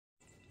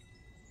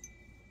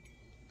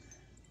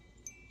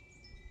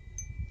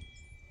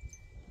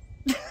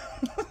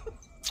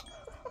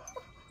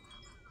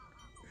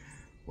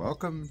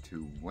Welcome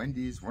to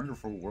Wendy's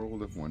Wonderful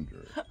World of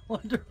Wonder.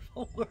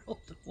 Wonderful World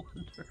of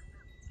Wonder.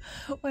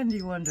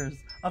 Wendy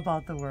wonders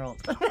about the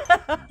world.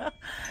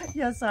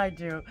 Yes, I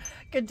do.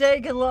 Good day,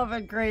 good love,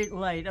 and great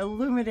light.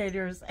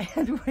 Illuminators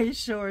and way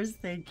showers,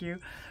 thank you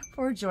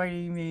for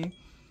joining me.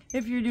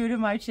 If you're new to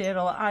my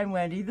channel, I'm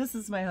Wendy. This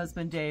is my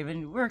husband, Dave,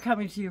 and we're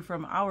coming to you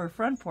from our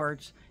front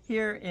porch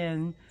here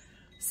in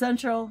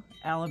Central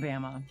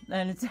Alabama.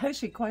 And it's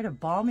actually quite a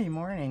balmy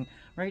morning.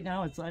 Right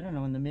now it's, I don't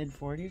know, in the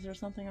mid-40s or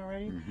something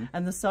already.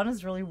 And the sun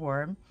is really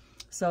warm.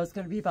 So it's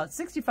going to be about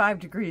 65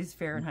 degrees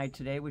Fahrenheit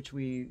today, which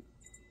we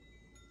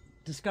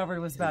discovered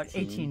was about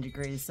 18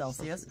 degrees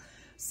Celsius.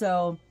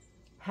 So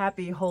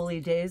happy holy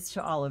days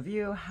to all of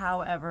you,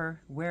 however,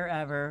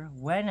 wherever,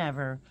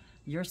 whenever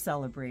you're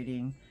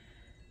celebrating.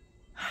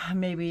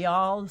 May we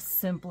all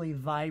simply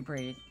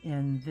vibrate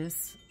in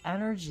this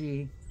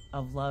energy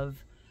of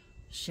love,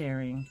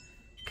 sharing,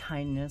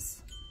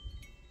 kindness,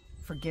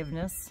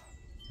 forgiveness.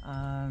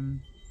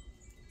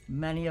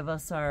 Many of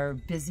us are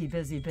busy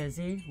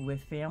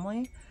with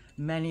family.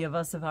 Many of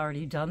us have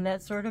already done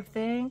that sort of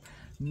thing.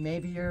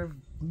 Maybe you're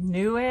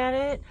new at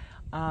it.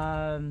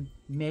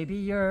 Maybe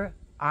you're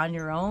on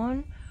your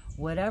own.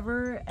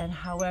 Whatever and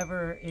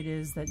however it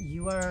is that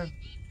you are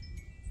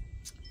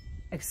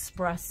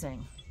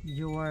expressing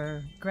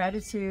your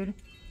gratitude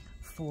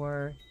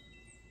for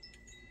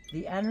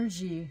the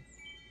energy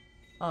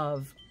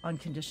of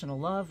unconditional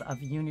love,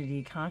 of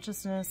unity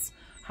consciousness,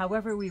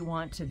 however we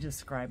want to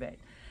describe it.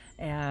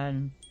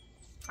 And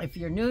if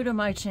you're new to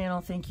my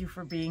channel, thank you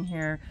for being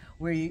here.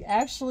 We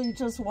actually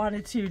just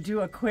wanted to do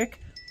a quick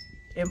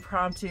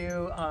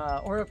impromptu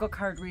oracle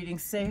card reading,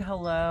 say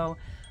hello,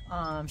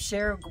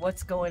 share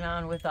what's going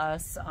on with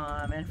us,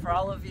 and for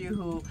all of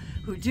you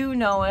who do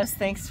know us,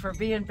 thanks for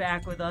being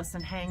back with us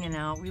and hanging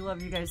out. We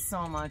love you guys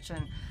so much,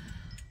 and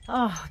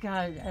oh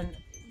God, and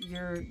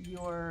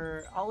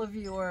all of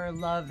your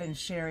love and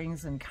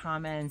sharings and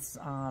comments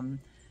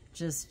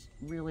just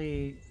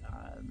really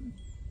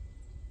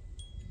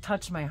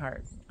touch my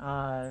heart.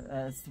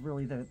 That's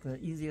really the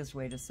easiest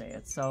way to say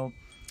it. So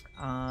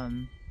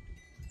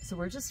so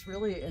we're just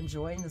really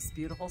enjoying this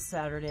beautiful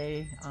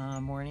Saturday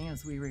morning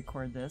as we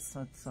record this.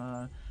 So it's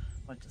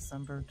what,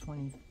 December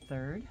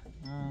 23rd,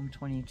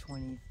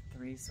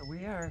 2023. So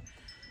we are,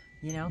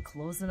 you know,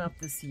 closing up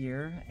this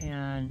year.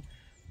 And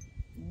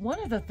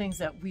one of the things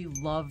that we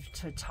love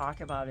to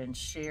talk about and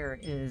share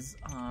is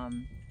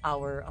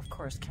our, of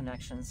course,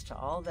 connections to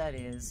all that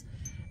is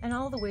and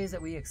all the ways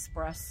that we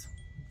express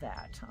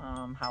that,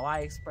 how I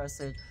express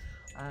it.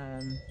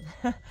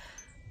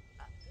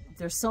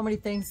 There's so many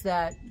things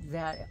that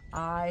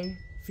I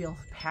feel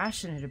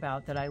passionate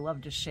about that I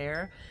love to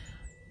share.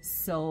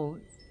 So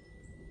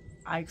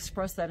I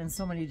express that in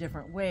so many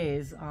different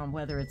ways,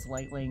 whether it's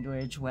light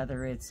language,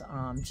 whether it's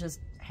just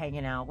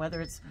hanging out,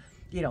 whether it's,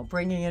 you know,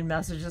 bringing in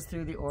messages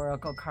through the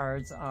oracle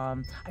cards.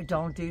 I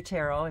don't do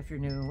tarot. If you're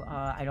new,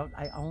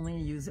 I only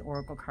use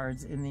oracle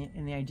cards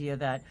in the idea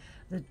that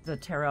the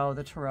tarot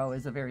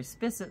is a very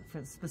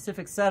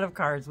specific set of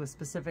cards with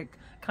specific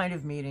kind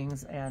of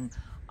meanings, and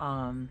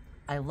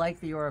I like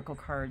the oracle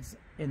cards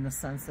in the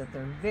sense that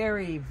they're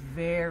very,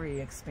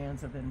 very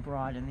expansive and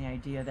broad in the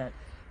idea that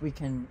we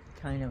can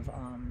kind of,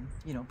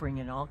 you know, bring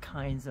in all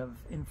kinds of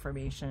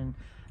information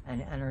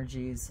and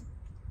energies.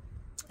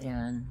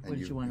 And what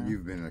did you want to...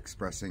 You've been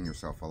expressing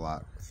yourself a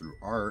lot through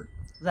art.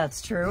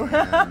 That's true.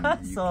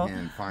 And you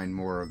can find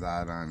more of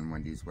that on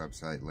Wendy's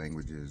website,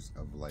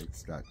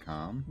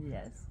 languagesoflights.com.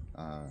 Yes.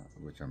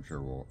 Which I'm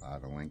sure we'll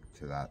add a link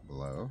to that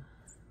below.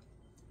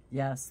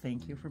 Yes,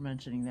 thank you for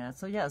mentioning that.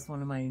 So yes,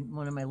 one of my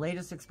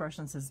latest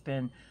expressions has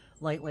been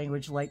light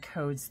language, light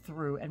codes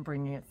through and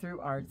bringing it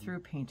through art, through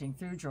painting,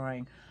 through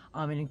drawing,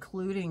 and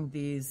including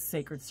these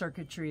sacred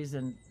circuitries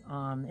and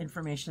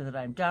information that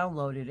I've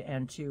downloaded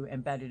and to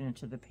embed it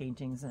into the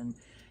paintings and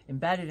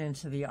embed it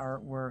into the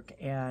artwork,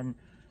 and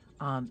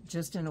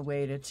just in a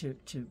way to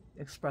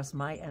express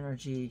my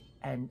energy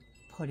and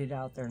put it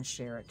out there and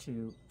share it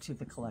to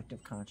the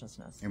collective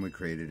consciousness. And we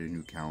created a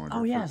new calendar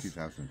for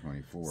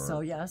 2024.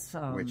 So yes,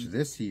 which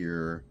this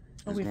year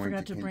is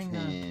going to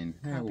contain.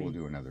 We'll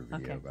do another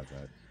video about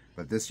that.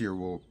 But this year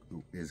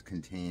is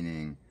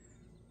containing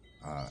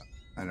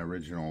an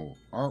original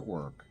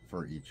artwork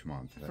for each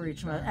month.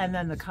 And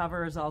then the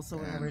cover is also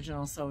an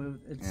original. So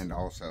it's, and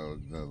also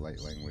the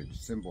light language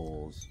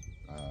symbols.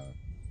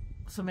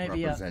 So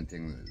maybe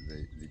representing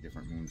the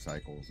different moon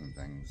cycles and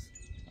things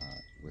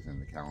within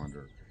the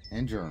calendar.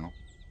 And journal.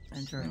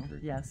 And journal,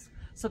 yes.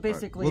 So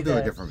basically, we'll do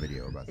a different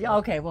video about that.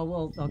 Okay,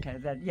 well,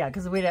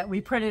 because we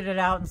printed it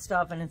out and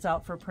stuff, and it's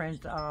out for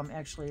print.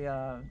 Actually,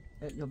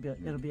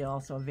 it'll be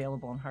also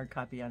available in hard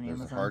copy on Amazon.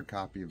 There's a hard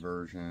copy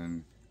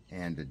version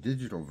and a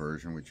digital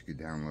version, which you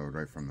could download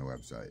right from the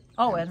website.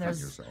 Oh,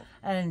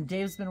 and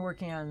Dave's been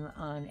working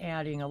on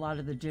adding a lot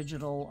of the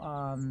digital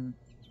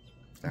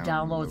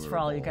downloads for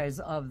all you guys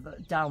of the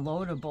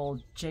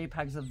downloadable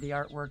JPEGs of the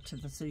artwork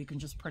so you can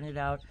just print it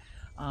out.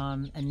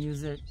 And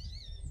use it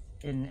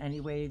in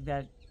any way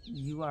that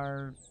you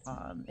are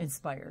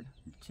inspired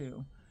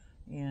to.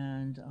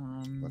 And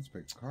let's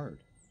pick a card.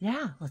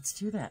 yeah, let's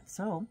do that.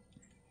 So,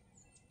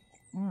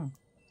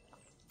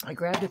 I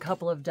grabbed a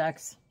couple of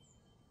decks.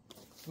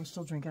 We're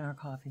still drinking our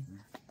coffee.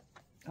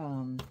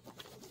 And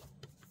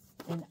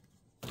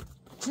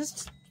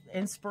just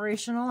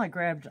inspirational. I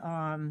grabbed,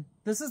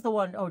 this is the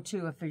one, oh,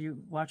 too, if you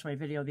watched my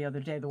video the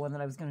other day, the one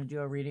that I was going to do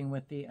a reading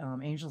with the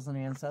angels and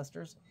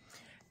ancestors.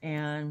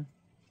 And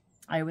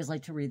I always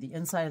like to read the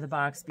inside of the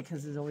box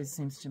because it always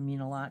seems to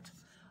mean a lot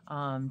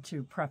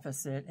to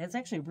preface it. It's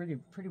actually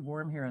pretty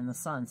warm here in the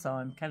sun, so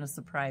I'm kind of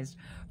surprised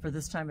for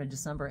this time of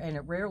December. And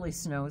it rarely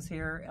snows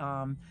here,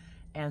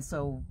 and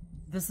so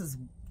this is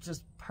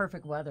just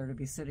perfect weather to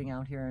be sitting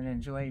out here and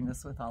enjoying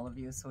this with all of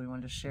you. So we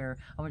wanted to share,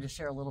 I wanted to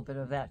share a little bit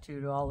of that too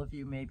to all of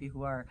you maybe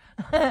who are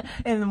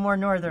in the more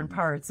northern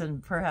parts,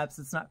 and perhaps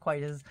it's not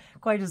quite as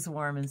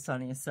warm and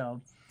sunny.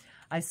 So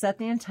I set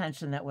the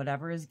intention that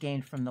whatever is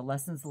gained from the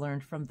lessons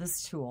learned from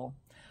this tool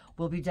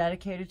will be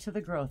dedicated to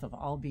the growth of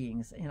all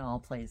beings in all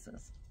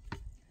places.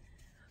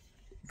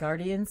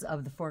 Guardians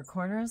of the four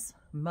corners,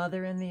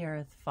 Mother in the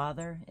earth,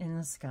 Father in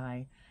the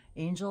sky,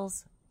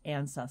 angels,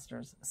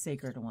 ancestors,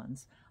 sacred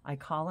ones, I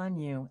call on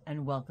you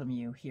and welcome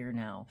you here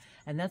now.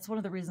 And that's one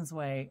of the reasons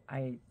why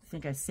I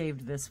think I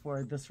saved this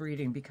for this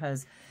reading,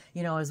 because,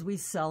 you know, as we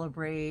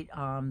celebrate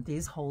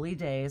these holy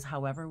days,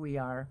 however we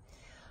are,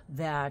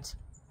 that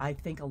I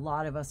think a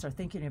lot of us are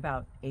thinking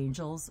about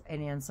angels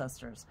and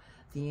ancestors.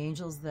 The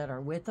angels that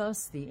are with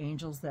us, the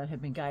angels that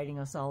have been guiding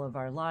us all of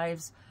our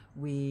lives.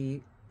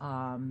 We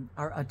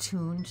are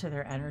attuned to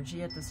their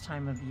energy at this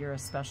time of year,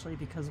 especially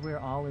because we're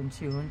all in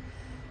tune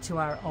to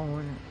our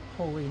own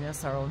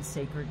holiness, our own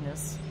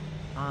sacredness.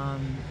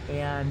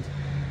 And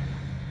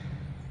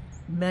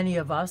many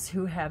of us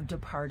who have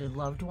departed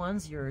loved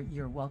ones,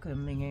 you're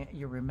welcoming,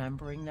 you're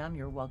remembering them,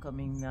 you're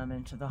welcoming them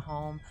into the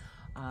home.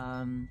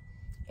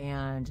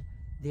 And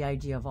the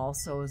idea of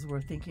also, as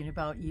we're thinking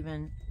about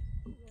even,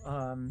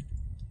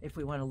 if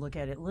we want to look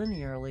at it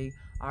linearly,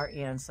 our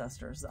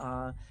ancestors,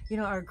 you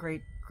know, our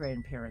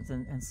great-grandparents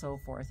and so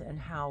forth, and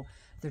how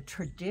the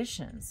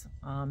traditions,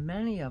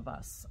 many of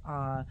us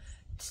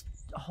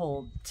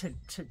hold to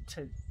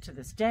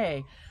this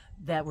day,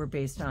 that were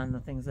based on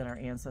the things that our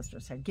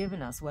ancestors had given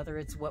us, whether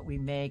it's what we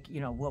make, you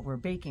know, what we're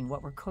baking,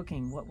 what we're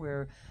cooking, what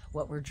we're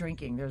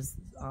drinking. There's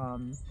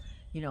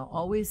you know,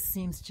 always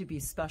seems to be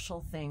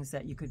special things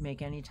that you could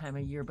make any time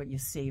of year, but you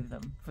save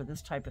them for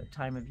this type of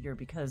time of year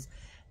because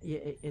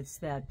it's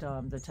that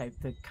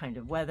the kind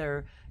of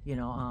weather, you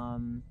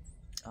know,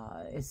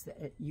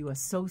 you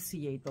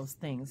associate those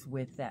things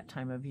with that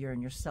time of year,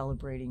 and you're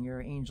celebrating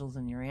your angels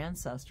and your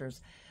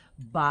ancestors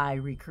by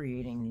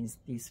recreating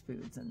these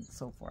foods and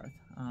so forth.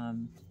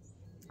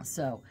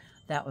 So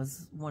that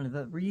was one of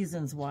the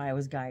reasons why I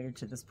was guided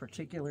to this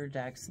particular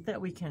deck, so that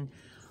we can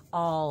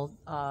all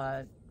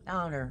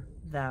honor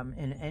them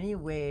in any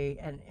way,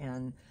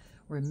 and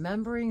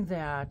remembering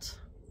that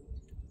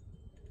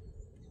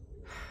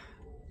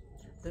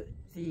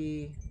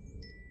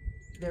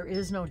there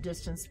is no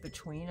distance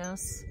between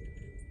us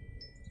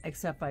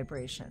except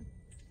vibration,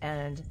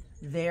 and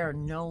they're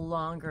no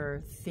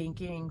longer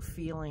thinking,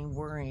 feeling,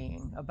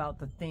 worrying about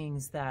the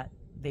things that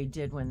they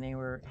did when they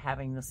were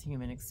having this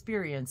human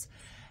experience.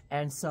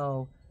 And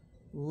so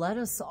let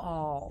us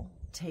all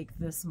take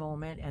this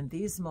moment and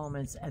these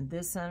moments and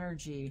this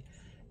energy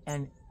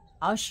and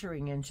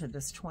ushering into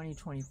this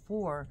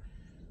 2024,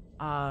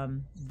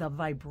 the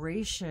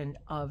vibration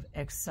of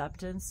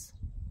acceptance,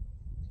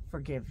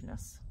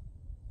 forgiveness.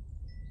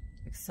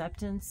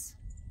 Acceptance,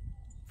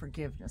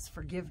 forgiveness.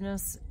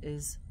 Forgiveness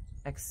is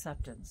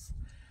acceptance.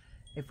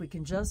 If we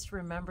can just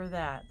remember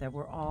that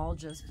we're all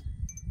just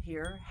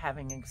here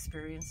having an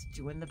experience,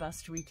 doing the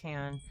best we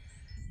can,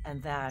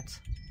 and that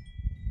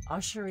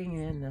ushering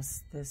in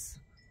this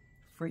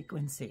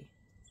frequency,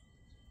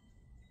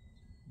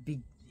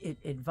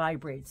 it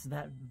vibrates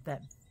that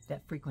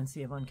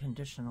frequency of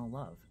unconditional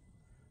love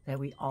that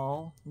we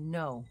all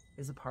know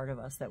is a part of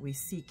us, that we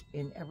seek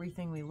in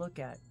everything we look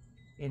at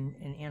in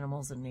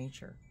animals and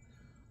nature,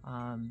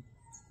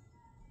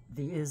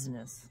 the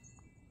isness.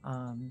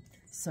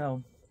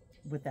 So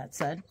with that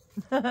said,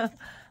 I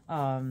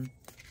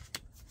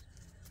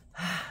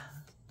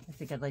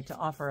think I'd like to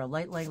offer a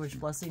light language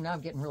blessing. Now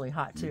I'm getting really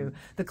hot too.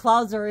 The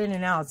clouds are in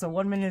and out, so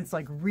 1 minute it's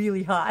like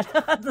really hot.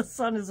 The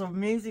sun is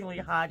amazingly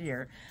hot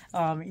here,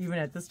 even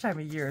at this time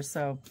of year,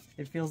 so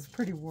it feels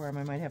pretty warm.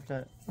 I might have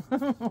to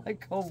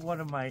let go of one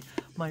of my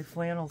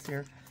flannels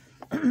here.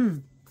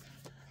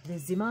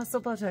 This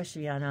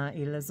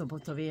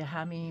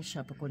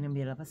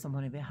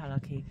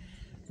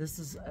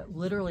is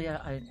literally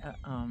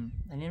an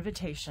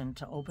invitation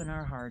to open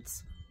our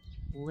hearts,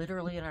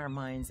 literally in our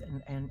minds,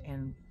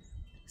 and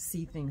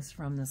see things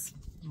from this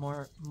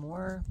more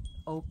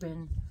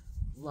open,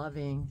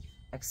 loving,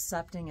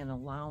 accepting, and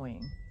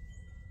allowing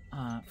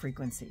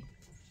frequency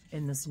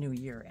in this new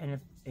year. And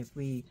if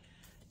we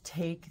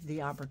take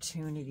the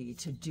opportunity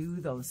to do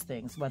those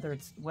things, whether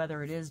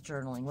it is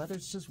journaling, whether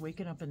it's just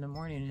waking up in the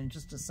morning and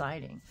just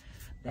deciding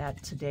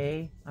that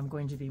today I'm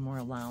going to be more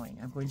allowing,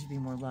 I'm going to be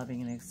more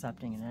loving and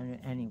accepting in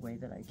any way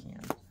that I can.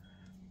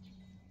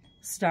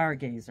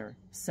 Stargazer,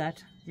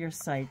 set your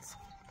sights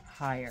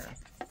higher.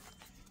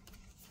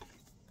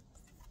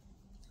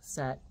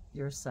 Set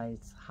your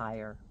sights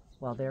higher.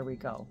 Well, there we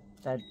go.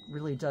 That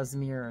really does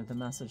mirror the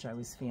message I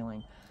was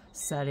feeling.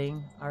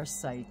 Setting our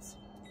sights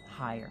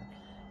higher.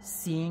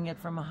 Seeing it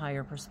from a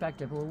higher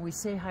perspective. Well, when we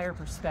say higher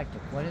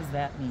perspective, what does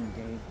that mean,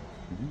 Dave?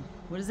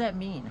 What does that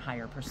mean,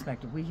 higher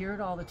perspective? We hear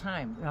it all the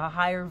time, a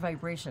higher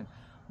vibration.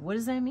 What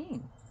does that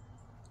mean?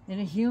 In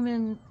a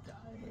human...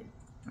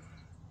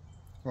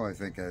 Well, I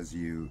think as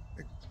you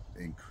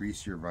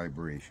increase your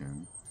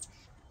vibration,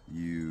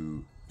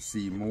 you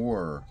see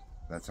more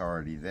that's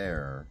already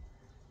there,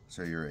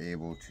 so you're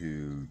able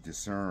to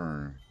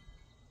discern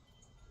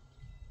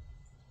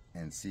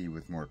and see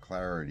with more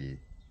clarity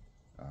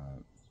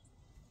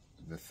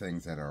the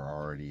things that are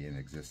already in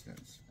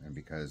existence. And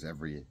because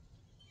every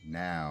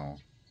now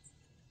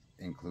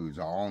includes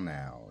all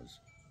nows,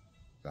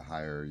 the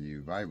higher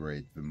you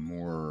vibrate, the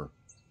more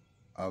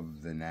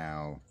of the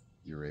now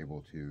you're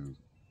able to...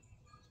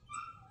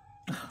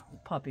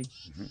 Puppy.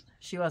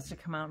 She wants to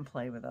come out and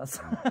play with us.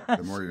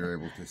 The more you're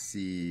able to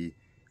see,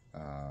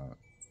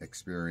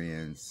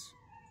 experience,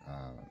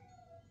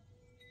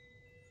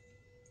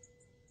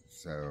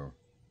 so...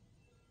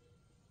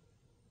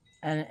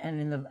 And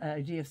in the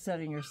idea of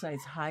setting your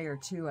sights higher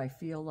too, I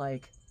feel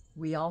like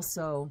we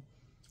also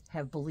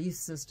have belief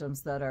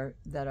systems that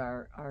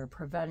are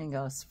preventing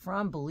us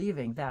from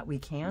believing that we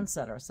can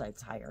set our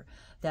sights higher.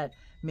 That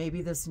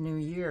maybe this new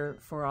year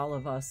for all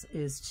of us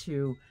is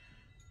to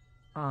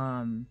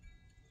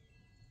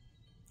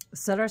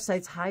set our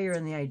sights higher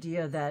in the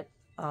idea that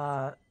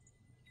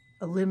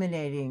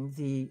eliminating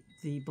the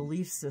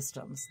belief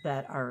systems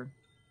that are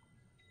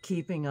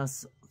keeping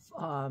us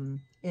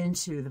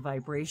into the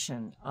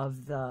vibration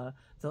of the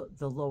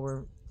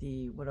lower,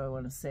 what do I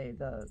want to say,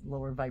 the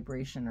lower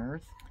vibration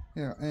earth.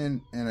 Yeah,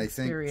 and I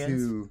think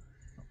too,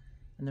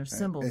 and there's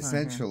symbols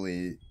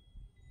essentially,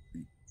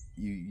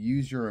 you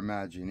use your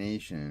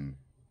imagination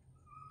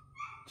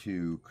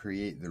to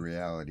create the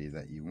reality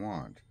that you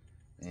want,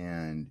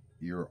 and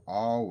you're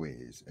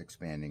always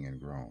expanding and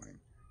growing.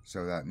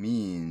 So that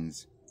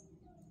means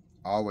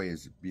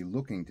always be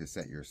looking to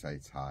set your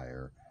sights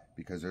higher,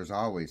 because there's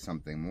always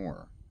something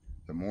more.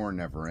 The more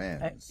never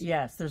ends.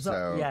 Yes, there's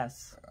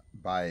yes.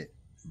 By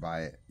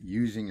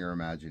using your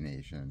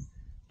imagination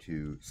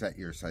to set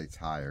your sights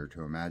higher,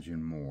 to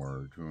imagine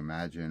more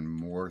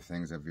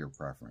things of your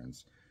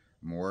preference,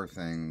 more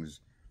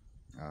things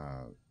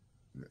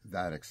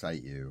that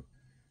excite you.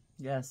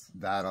 Yes.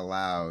 That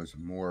allows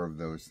more of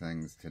those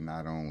things to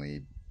not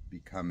only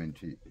come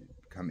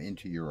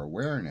into your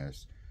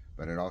awareness,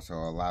 but it also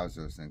allows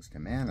those things to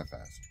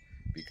manifest,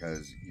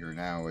 because you're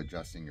now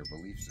adjusting your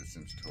belief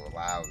systems to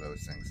allow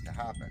those things to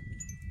happen.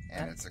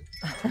 And it's a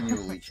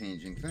continually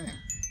changing thing.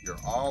 You're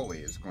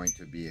always going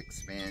to be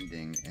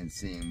expanding and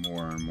seeing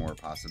more and more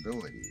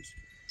possibilities.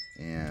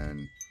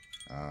 And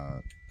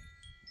I'll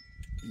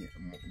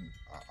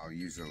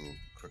use a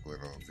quick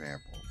little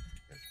example.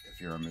 If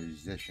you're a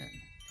musician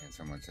and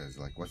someone says,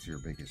 like, what's your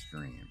biggest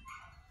dream?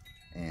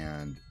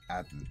 And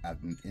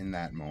in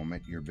that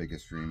moment, your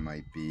biggest dream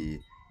might be,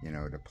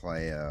 to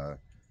play a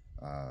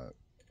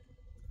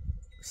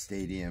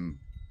stadium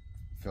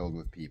filled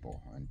with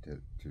people and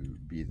to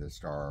be the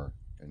star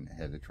and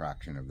head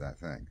attraction of that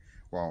thing.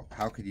 Well,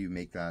 how could you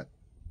make that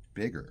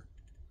bigger?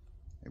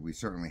 And we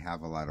certainly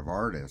have a lot of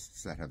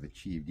artists that have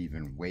achieved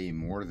even way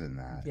more than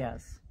that.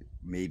 Yes.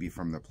 Maybe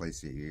from the place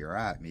that you're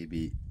at,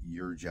 maybe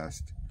you're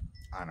just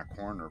on a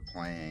corner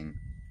playing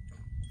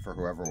for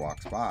whoever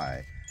walks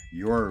by.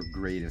 Your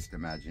greatest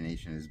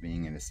imagination is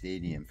being in a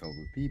stadium filled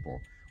with people.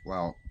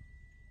 Well,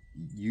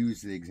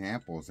 use the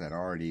examples that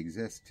already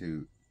exist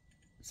to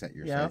set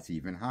your sights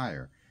even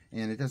higher.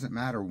 And it doesn't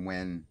matter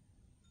when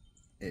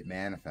it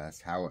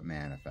manifests, how it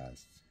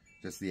manifests.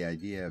 Just the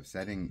idea of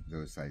setting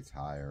those sights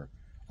higher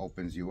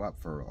opens you up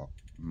for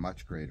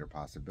much greater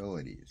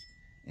possibilities.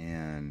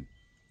 And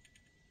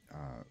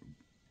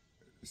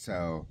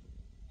so,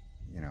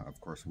 of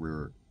course,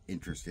 we're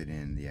interested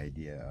in the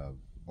idea of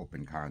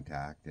open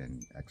contact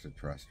and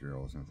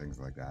extraterrestrials and things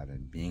like that,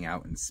 and being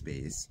out in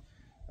space.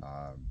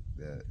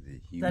 The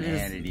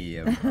humanity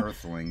of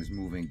Earthlings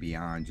moving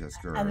beyond just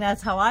Earth. And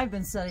that's how I've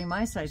been setting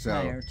my sights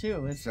higher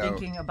too, is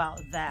thinking about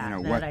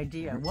that, that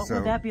idea. What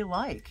would that be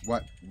like?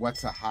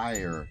 What's a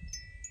higher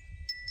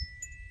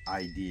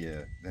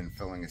idea than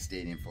filling a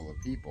stadium full of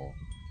people?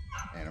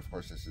 And of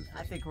course, this is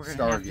I think we're going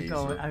to have to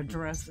go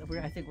address.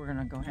 I think we're going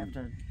to go have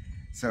to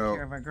take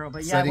care of our girl.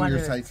 But setting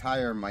your sights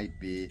higher might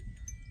be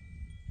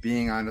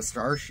being on a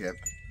starship,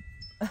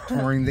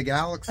 touring the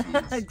galaxies.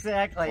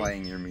 Exactly.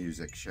 Playing your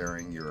music,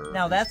 sharing your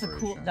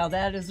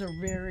that is a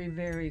very,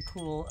 very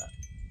cool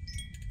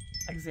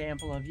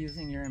example of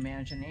using your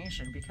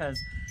imagination, because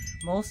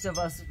most of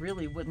us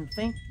really wouldn't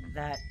think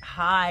that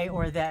high,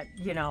 or that,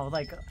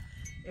 like,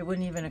 it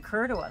wouldn't even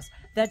occur to us.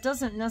 That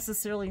doesn't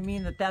necessarily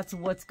mean that that's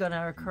what's going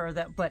to occur,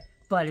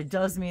 but it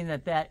does mean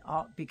that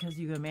because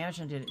you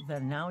imagined it,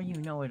 then now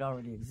it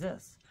already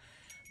exists.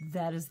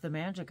 That is the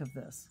magic of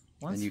this.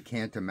 Once and you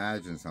can't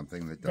imagine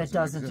something that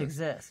doesn't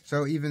exist.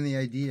 So even the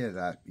idea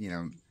that, you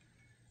know,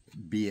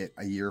 be it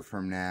a year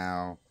from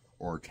now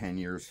or 10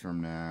 years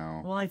from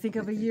now. Well, I think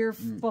of a year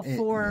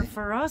before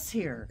for us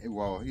here.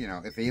 Well, you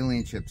know, if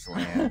alien ships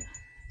land,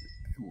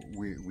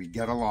 we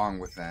get along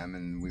with them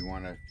and we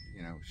want to,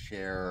 you know,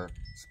 share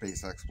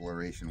space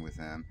exploration with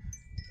them.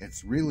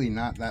 It's really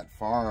not that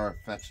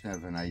far-fetched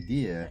of an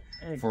idea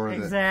for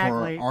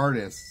for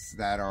artists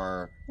that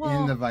are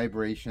in the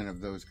vibration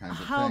of those kinds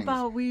of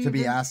things. To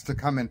be asked to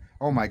come and,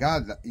 oh my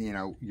God, you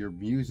know, your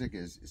music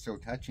is so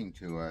touching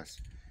to us,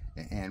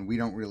 and we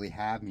don't really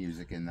have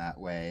music in that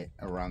way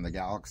around the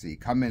galaxy.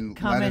 Come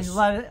and let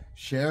us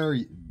share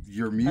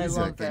your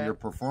music and your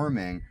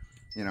performing,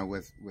 you know,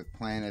 with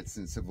planets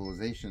and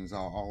civilizations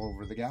all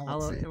over the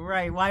galaxy.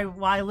 Right?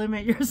 Why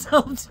limit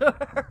yourself to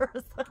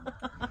Earth?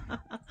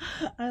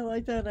 I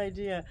like that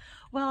idea.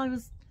 Well, I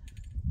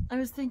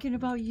was thinking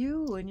about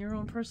you and your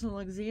own personal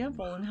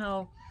example and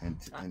how. And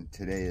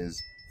today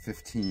is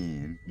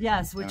 15.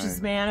 Yes, which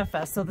is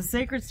manifest. So the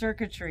sacred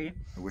circuitry,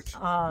 which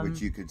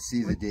you could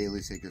see the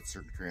daily sacred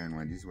circuitry on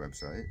Wendy's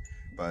website.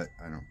 But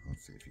I don't.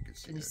 Let's see if you can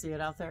see it. Can you see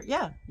it out there?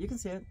 Yeah, you can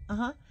see it.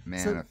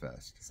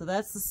 Manifest. So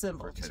that's the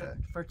symbol for today.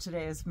 For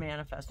today is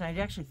manifest. And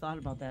I actually thought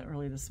about that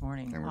early this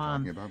morning. And we're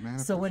talking about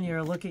manifest. So when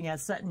you're looking at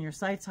setting your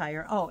sights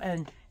higher,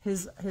 and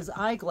his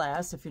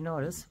eyeglass, if you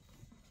notice,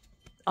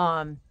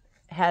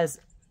 has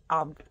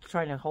I'm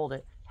trying to hold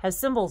it, has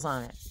symbols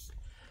on it.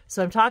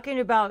 So I'm talking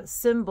about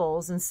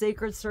symbols and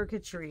sacred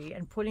circuitry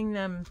and putting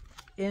them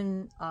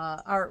in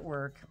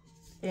artwork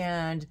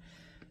and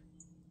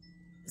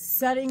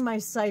setting my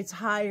sights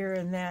higher,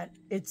 in that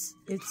it's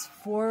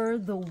for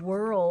the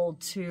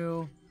world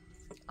to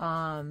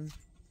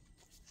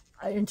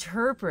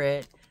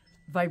interpret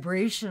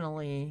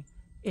vibrationally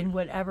in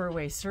whatever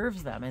way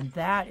serves them, and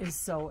that is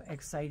so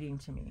exciting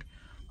to me.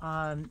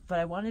 But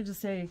I wanted to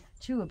say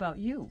too about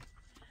you,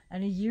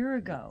 and a year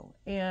ago,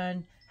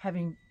 and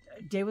having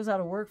Dave was out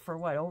of work for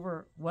what,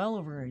 well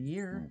over a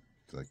year.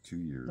 It's like 2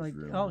 years.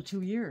 Really.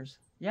 2 years.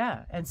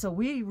 Yeah, and so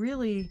we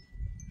really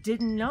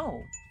didn't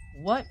know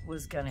what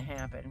was going to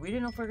happen. We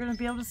didn't know if we were going to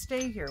be able to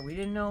stay here. We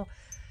didn't know.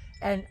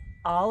 And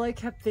all I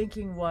kept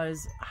thinking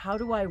was, how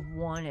do I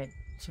want it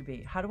to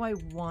be? How do I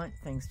want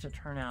things to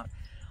turn out?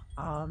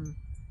 And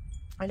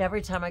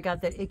every time I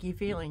got that icky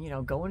feeling, you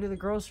know, going to the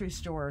grocery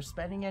store,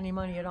 spending any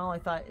money at all, I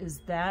thought,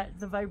 is that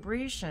the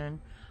vibration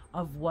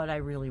of what I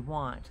really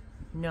want?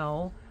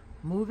 No.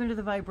 Move into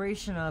the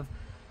vibration of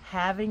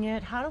having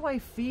it. How do I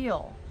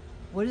feel?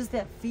 What is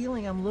that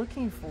feeling I'm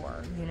looking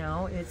for? You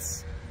know,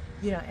 it's...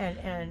 You know,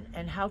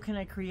 and how can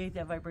I create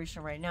that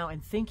vibration right now,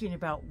 and thinking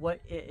about what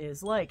it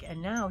is like. And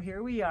now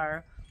here we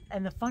are.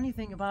 And the funny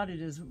thing about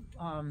it is,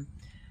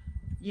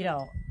 you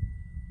know,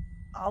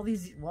 all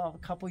these, well,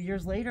 a couple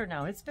years later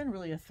now, it's been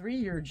really a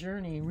 3-year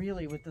journey,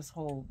 really, with this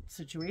whole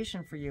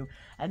situation for you.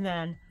 And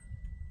then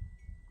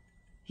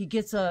he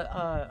gets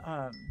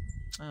a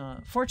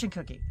fortune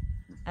cookie.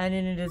 And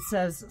in it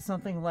says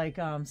something like,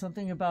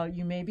 something about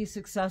you may be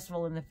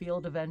successful in the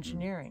field of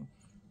engineering.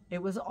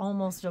 It was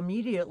almost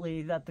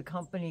immediately that the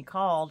company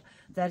called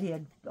that he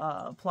had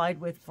applied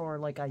with for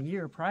like a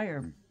year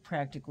prior,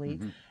 practically,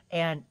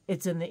 and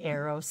it's in the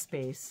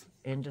aerospace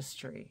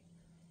industry.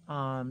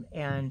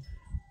 And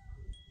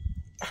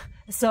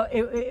so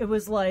it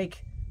was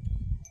like,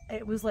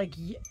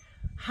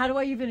 how do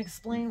I even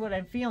explain what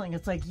I'm feeling?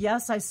 It's like,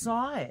 yes, I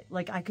saw it.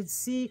 Like I could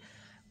see.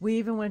 We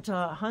even went to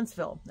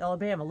Huntsville,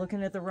 Alabama,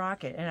 looking at the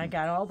rocket, and I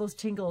got all those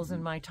tingles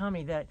in my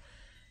tummy that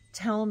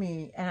tell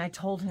me, and I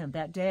told him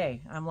that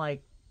day, I'm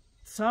like,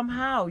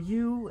 somehow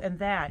you and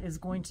that is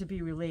going to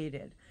be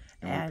related.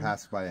 And we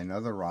passed by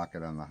another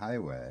rocket on the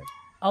highway.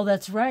 Oh,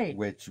 that's right.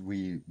 Which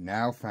we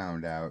now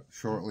found out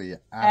shortly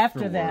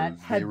after that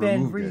had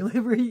been I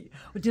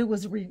thought it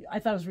was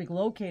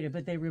relocated,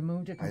 but they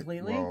removed it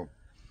completely. Well,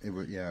 it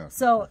was, yeah.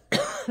 So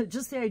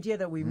just the idea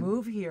that we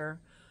move here,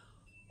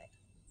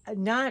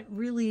 not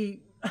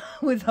really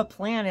with a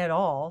plan at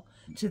all,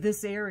 to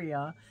this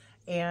area,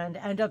 and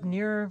end up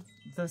near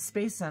the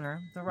space center,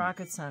 the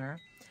rocket center.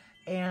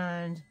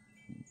 And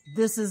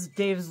this is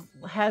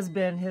has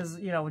been his,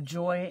 you know,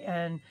 joy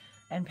and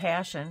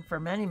passion for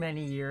many,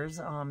 many years,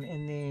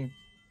 in the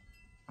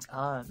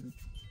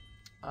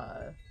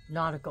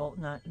nautical,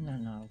 not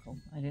nautical.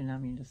 I did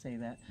not mean to say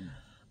that.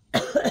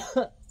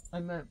 I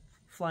meant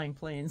flying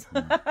planes.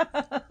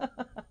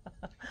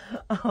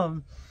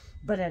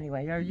 But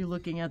anyway, are you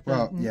looking at the...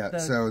 Well, yeah,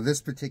 so this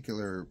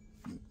particular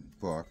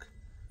book,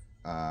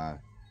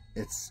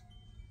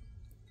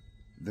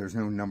 there's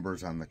no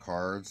numbers on the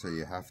card, so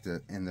you have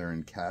to, and they're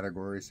in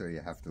categories, so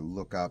you have to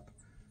look up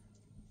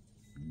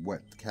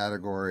what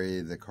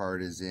category the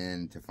card is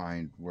in to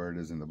find where it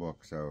is in the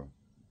book. So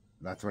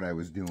that's what I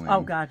was doing.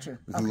 Oh, gotcha.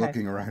 Was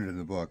looking around in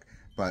the book.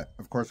 But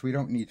of course, we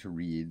don't need to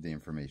read the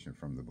information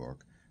from the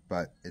book,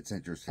 but it's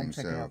interesting.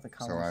 So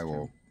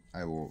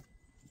I will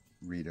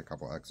read a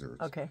couple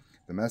excerpts. Okay.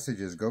 The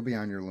message is, go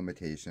beyond your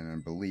limitation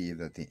and believe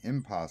that the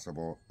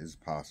impossible is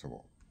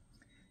possible.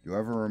 Do you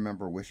ever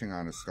remember wishing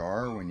on a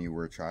star when you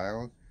were a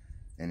child?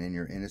 And in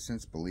your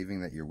innocence, believing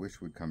that your wish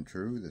would come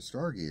true, the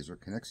Stargazer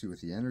connects you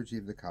with the energy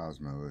of the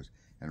cosmos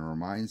and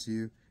reminds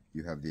you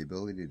you have the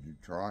ability to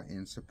draw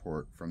in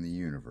support from the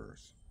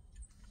universe.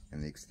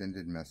 And the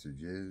extended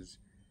message is,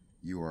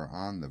 you are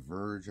on the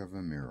verge of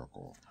a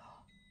miracle.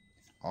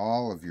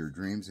 All of your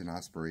dreams and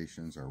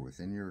aspirations are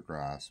within your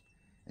grasp,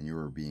 and you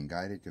are being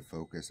guided to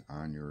focus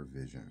on your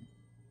vision.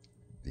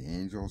 The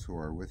angels who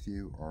are with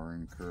you are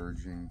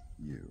encouraging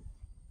you.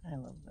 I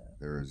love that.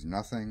 There is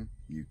nothing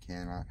you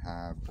cannot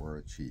have or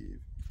achieve.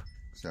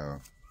 So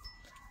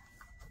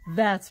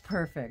that's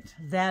perfect.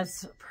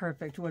 That's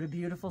perfect. What a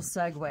beautiful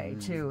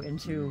segue too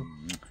into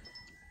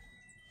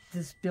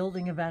this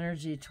building of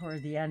energy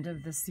toward the end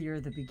of this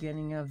year, the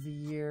beginning of the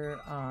year.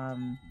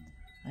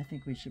 I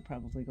think we should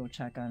probably go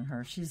check on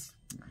her. She's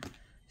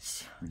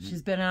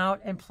been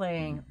out and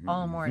playing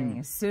all morning.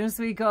 As soon as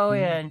we go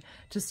in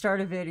to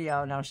start a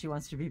video, now she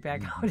wants to be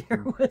back out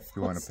here with us.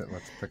 You want to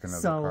let's pick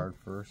another card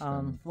first.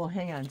 Well,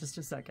 hang on just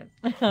a second.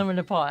 I'm going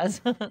to pause.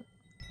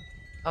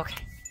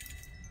 Okay.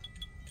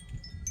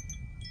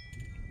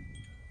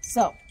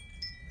 So,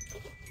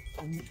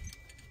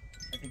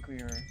 I think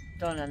we are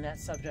done on that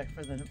subject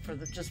for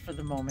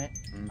the moment.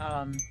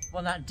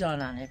 Well, not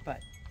done on it,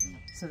 but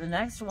so the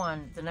next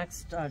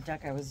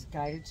deck I was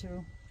guided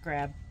to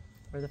grab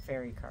were the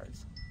fairy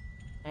cards.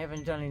 I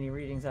haven't done any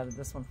readings out of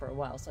this one for a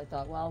while, so I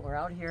thought, well, we're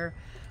out here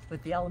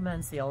with the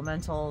elements, the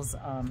elementals,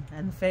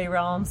 and the Fey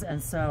realms,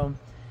 and so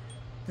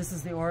this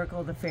is the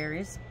Oracle of the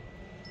Fairies.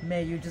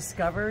 May you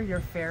discover your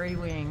fairy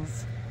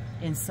wings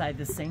inside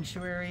the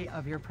sanctuary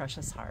of your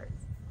precious heart.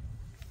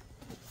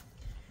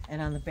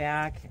 And on the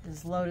back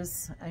is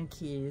Lotus and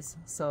keys.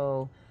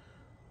 So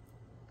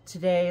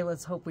today,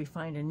 let's hope we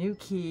find a new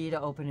key to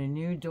open a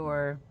new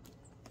door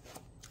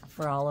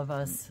for all of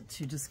us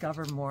to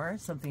discover more,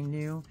 something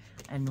new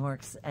and more,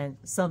 and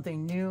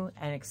something new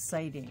and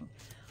exciting,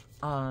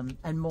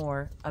 and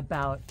more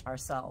about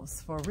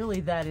ourselves. For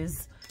really, that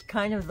is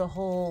kind of the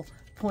whole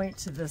point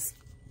to this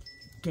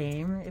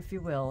game, if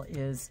you will,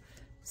 is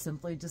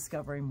simply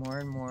discovering more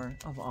and more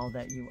of all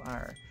that you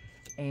are.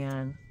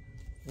 And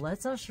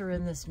let's usher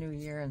in this new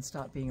year and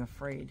stop being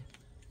afraid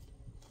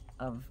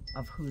of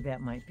who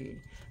that might be,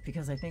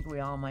 because I think we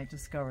all might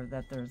discover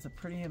that there's a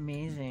pretty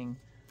amazing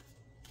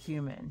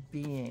human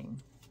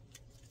being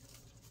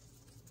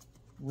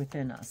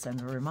within us. And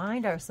to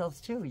remind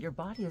ourselves too, your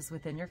body is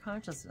within your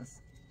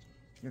consciousness.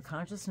 Your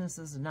consciousness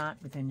is not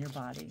within your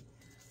body.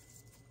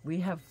 We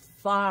have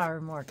far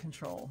more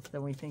control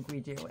than we think we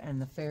do, and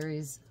the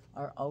fairies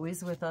are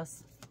always with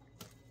us.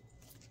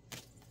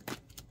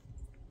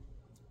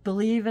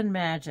 Believe in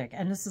magic.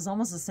 And this is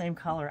almost the same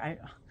color. I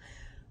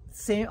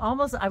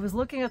was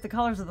looking at the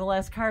colors of the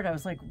last card. I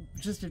was like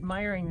just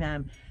admiring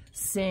them.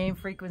 Same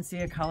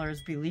frequency of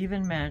colors. Believe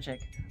in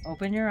magic.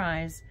 Open your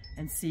eyes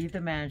and see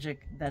the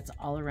magic that's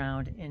all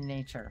around in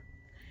nature.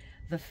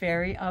 The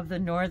fairy of the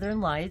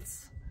Northern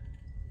Lights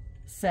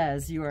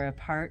says you are a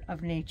part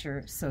of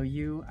nature, so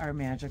you are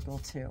magical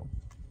too.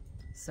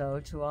 So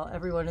to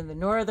everyone in the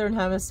Northern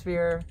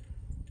Hemisphere,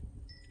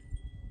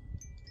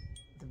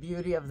 the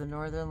beauty of the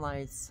Northern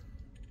Lights.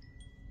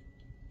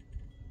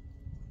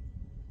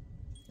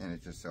 And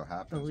it just so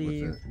happens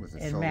with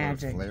the solar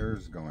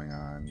flares going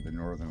on, the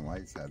Northern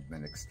Lights have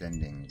been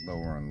extending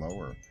lower and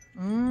lower.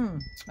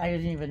 I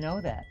didn't even know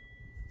that.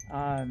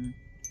 And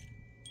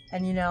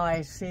you know,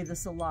 I say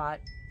this a lot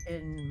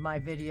in my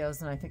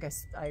videos, and I think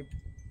I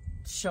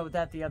showed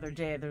that the other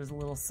day. There's a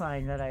little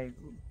sign that I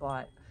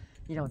bought,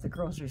 you know, at the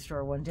grocery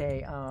store one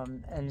day,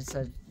 and it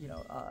said, you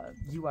know,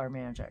 you are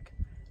magic.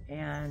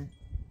 And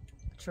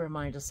to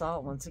remind us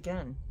all, once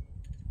again,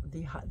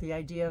 the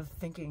idea of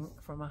thinking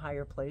from a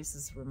higher place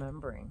is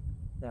remembering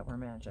that we're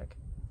magic.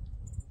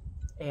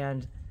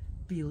 And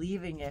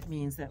believing it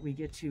means that we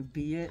get to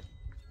be it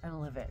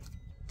and live it.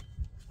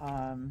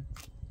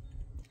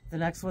 The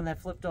next one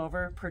that flipped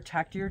over,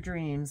 protect your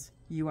dreams.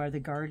 You are the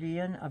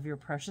guardian of your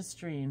precious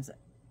dreams,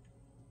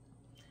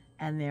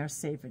 and they are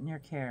safe in your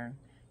care.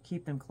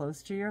 Keep them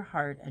close to your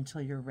heart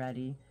until you're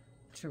ready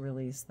to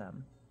release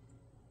them.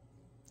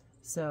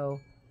 So,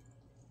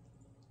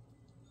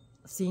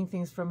 seeing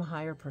things from a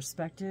higher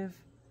perspective,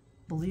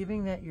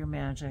 believing that you're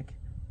magic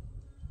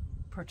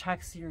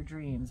protects your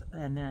dreams,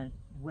 and then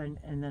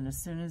as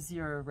soon as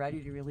you're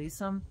ready to release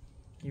them,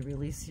 you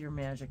release your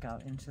magic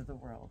out into the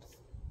world.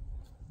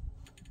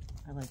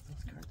 I like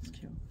those cards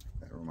too.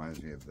 That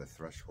reminds me of the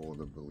threshold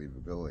of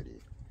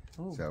believability.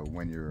 Ooh. So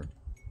when you're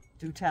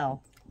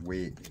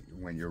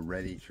when you're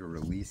ready to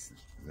release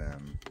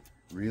them,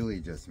 really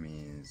just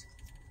means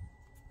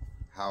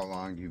how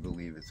long do you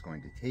believe it's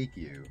going to take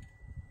you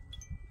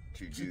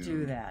to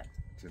do that,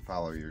 to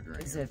follow your dream?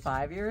 Is it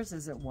 5 years?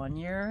 Is it 1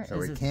 year?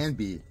 So it can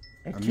be.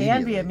 It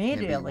can be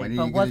immediately,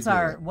 but what's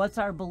our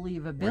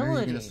believability? When are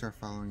you going to start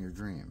following your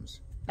dreams?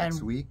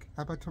 Next week?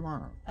 How about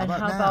tomorrow? How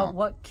about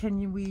what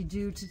can we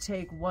do to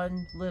take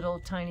one little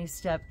tiny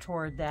step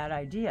toward that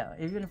idea?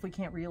 Even if we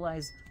can't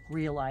realize,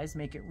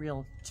 make it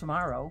real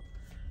tomorrow,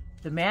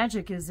 the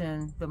magic is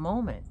in the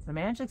moment. The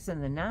magic's in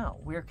the now.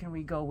 Where can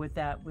we go with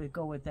that? We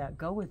go with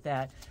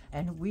that,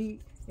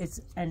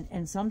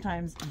 and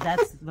sometimes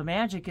that's the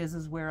magic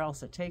is where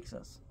else it takes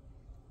us.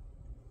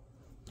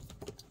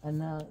 And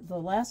the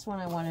last one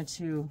I wanted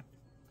to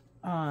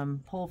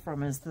pull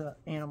from is the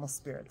animal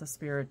spirit, the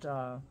spirit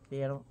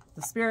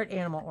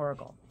animal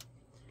oracle,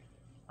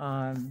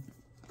 and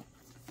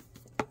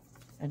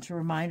to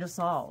remind us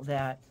all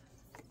that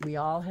we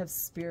all have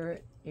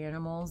spirit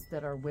animals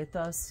that are with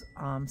us,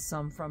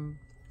 some from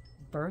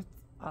birth,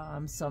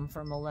 some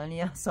from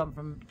millennia, some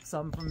from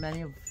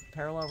many of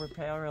parallel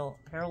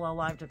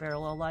life to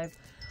parallel life,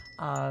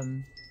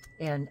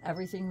 and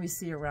everything we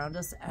see around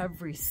us,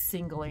 every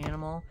single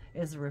animal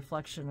is a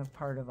reflection of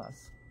part of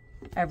us.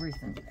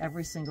 Everything,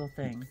 every single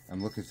thing.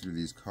 I'm looking through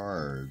these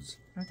cards.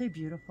 Aren't they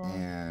beautiful?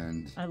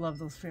 And I love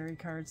those fairy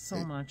cards so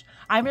much.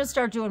 I'm going to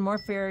start doing more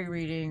fairy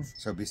readings.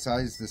 So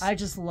besides this, I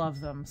just love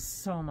them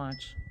so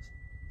much.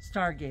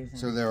 Stargazing.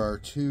 So there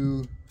are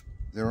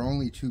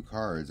only 2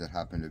 cards that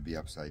happen to be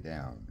upside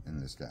down in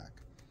this deck,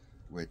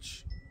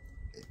 which,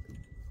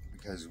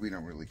 because we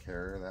don't really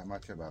care that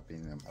much about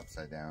being them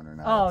upside down or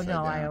not. Oh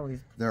no, I always.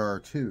 There are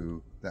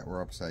 2 that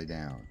were upside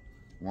down.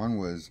 One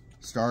was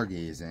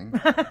stargazing,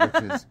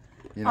 which is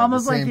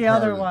almost the like the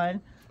other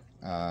one.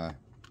 Oh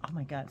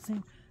my God!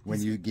 Same.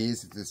 When you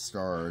gaze at the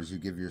stars, you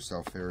give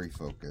yourself fairy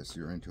focus.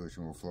 Your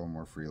intuition will flow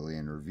more freely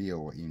and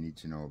reveal what you need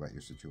to know about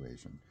your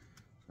situation.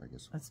 So I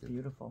guess that's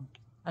beautiful.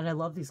 And I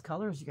love these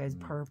colors, you guys.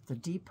 The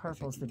deep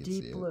purples, the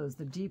deep blues,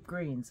 the deep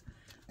greens.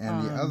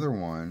 And the other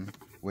one,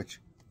 which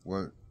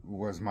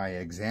was my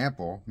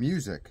example,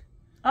 music.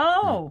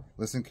 Oh!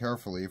 Listen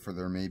carefully, for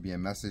there may be a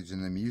message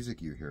in the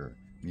music you hear.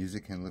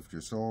 Music can lift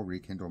your soul,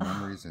 rekindle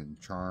memories, and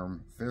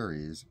charm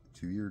fairies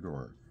to your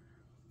door.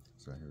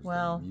 So here's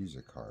the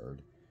music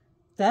card.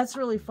 That's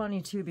really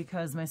funny, too,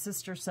 because my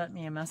sister sent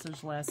me a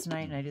message last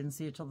night, and I didn't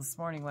see it till this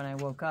morning when I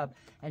woke up,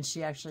 and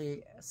she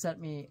actually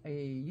sent me a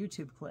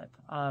YouTube clip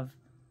of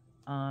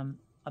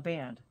a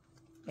band.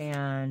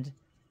 And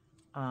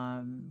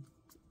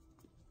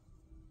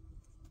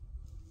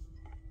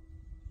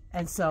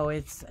so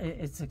it's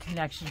a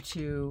connection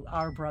to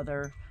our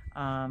brother,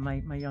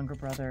 my younger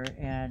brother,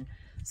 and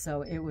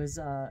so it was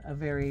a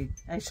very,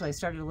 actually I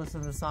started to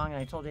listen to the song, and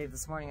I told Dave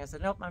this morning, I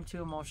said, nope, I'm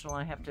too emotional,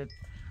 I have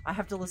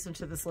to listen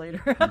to this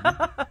later,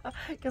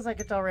 because I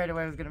could tell right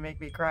away it was going to make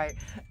me cry.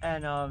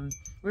 And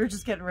we were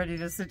just getting ready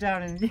to sit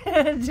down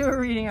and do a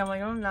reading. I'm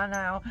like, oh, not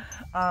now.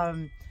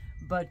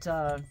 But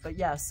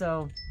yeah,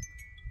 so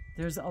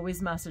there's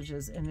always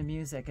messages in the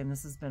music, and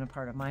this has been a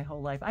part of my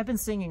whole life. I've been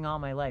singing all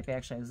my life,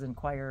 actually. I was in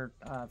choir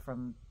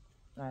from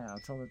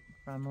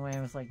when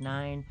I was like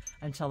 9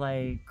 until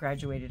I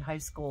graduated high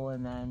school,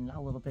 and then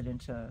a little bit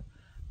into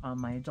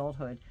my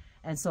adulthood.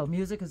 And so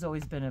music has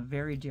always been a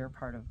very dear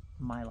part of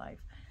my life.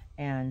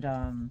 And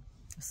and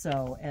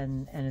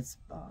it's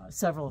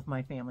several of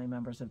my family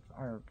members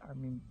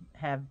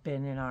have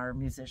been and are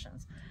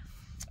musicians.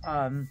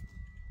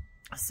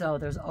 So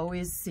there's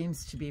always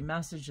seems to be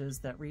messages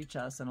that reach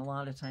us, and a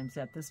lot of times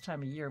at this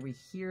time of year we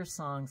hear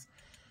songs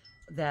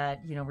that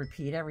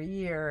repeat every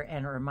year,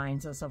 and it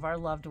reminds us of our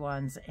loved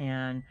ones.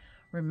 And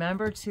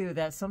remember too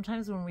that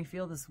sometimes when we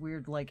feel this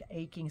weird like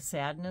aching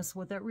sadness,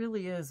 what that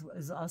really is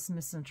us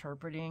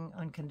misinterpreting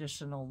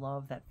unconditional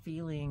love. That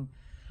feeling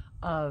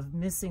of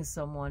missing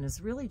someone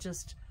is really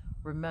just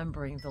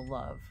remembering the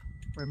love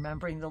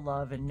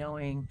and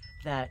knowing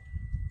that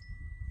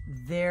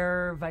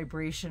their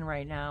vibration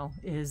right now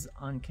is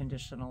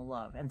unconditional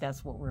love, and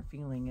that's what we're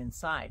feeling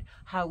inside.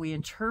 How we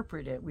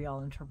interpret it, we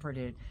all interpret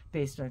it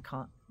based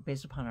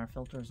upon our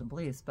filters and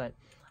beliefs, but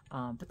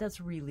that's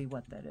really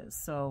what that is.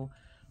 So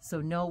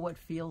know what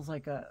feels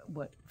like a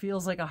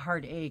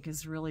heartache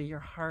is really your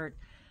heart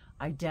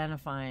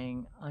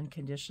identifying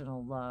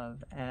unconditional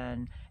love.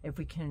 And if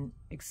we can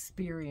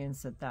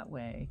experience it that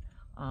way,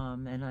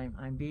 and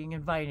I'm being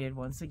invited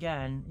once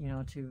again,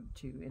 to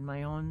in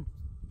my own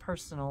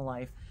personal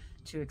life,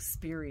 to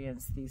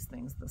experience these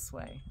things this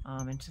way,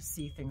 and to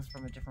see things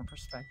from a different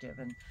perspective,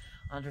 and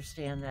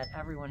understand that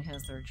everyone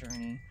has their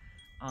journey,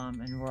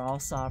 and we're all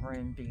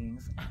sovereign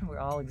beings, and we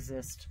all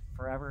exist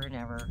forever and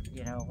ever.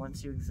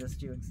 Once you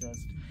exist,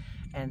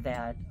 and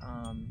that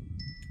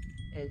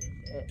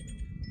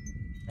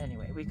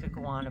anyway, we could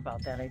go on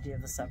about that idea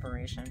of the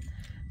separation.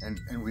 And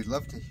we'd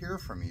love to hear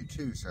from you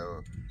too.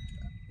 So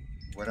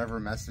whatever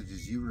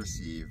messages you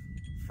receive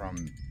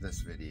from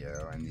this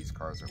video and these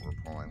cards that we're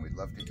pulling, we'd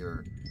love to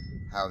hear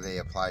how they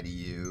apply to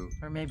you,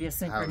 or maybe a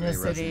synchronicity,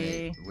 how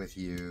they resonate with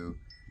you.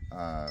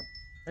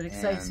 It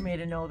excites me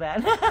to know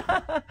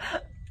that.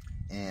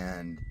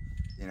 And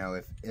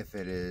if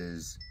it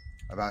is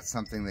about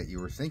something that you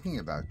were thinking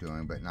about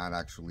doing but not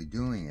actually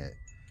doing it,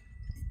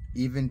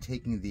 even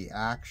taking the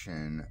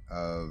action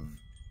of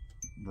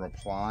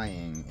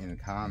replying in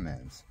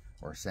comments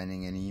or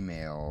sending an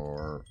email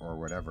or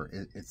whatever,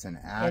 it's an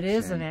action. It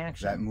is an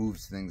action that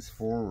moves things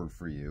forward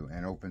for you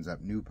and opens up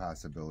new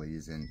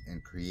possibilities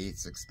and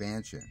creates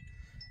expansion.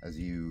 As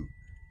you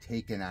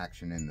take an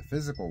action in the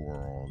physical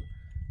world,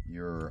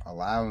 you're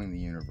allowing the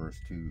universe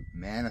to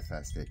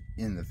manifest it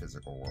in the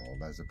physical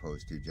world as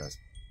opposed to just,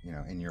 you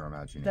know, in your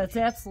imagination. That's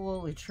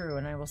absolutely true.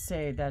 And I will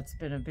say that's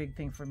been a big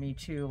thing for me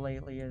too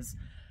lately is,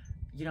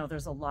 you know,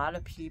 there's a lot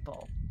of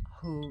people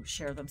who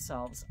share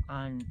themselves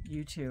on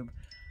YouTube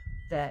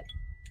that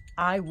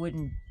I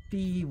wouldn't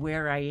be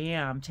where I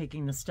am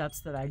taking the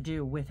steps that I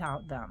do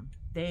without them.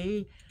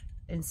 They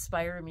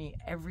inspire me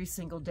every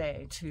single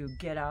day to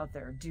get out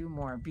there, do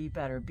more, be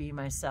better, be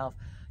myself,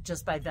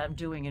 just by them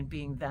doing and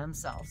being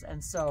themselves.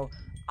 And so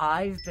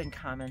I've been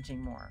commenting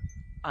more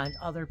on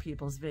other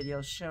people's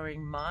videos,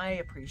 showing my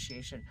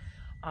appreciation,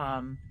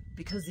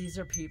 because these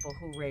are people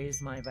who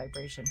raise my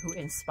vibration, who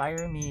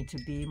inspire me to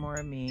be more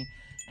of me,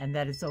 and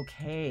that it's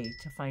okay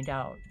to find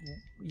out,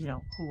 you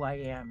know, who I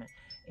am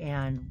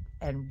and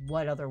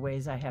what other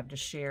ways I have to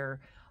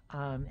share.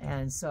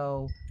 And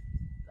so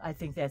I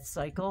think that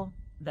cycle,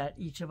 that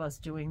each of us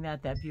doing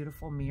that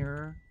beautiful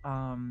mirror,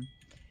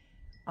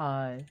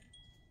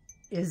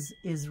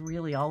 is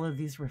really, all of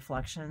these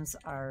reflections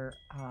are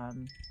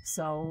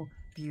so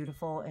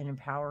beautiful and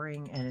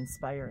empowering and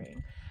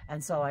inspiring.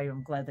 And so I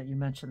am glad that you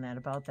mentioned that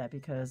about that,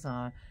 because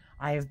I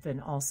have been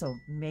also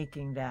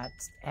making that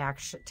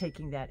action,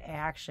 taking that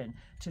action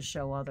to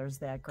show others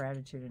that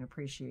gratitude and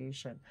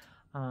appreciation,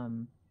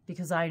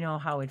 because I know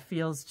how it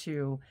feels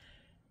to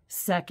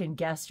second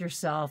guess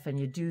yourself, and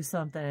you do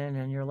something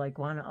and you're like,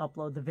 want to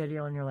upload the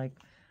video, and you're like,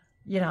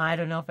 you know, I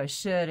don't know if I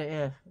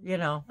should, you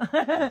know.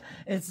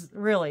 It's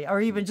really,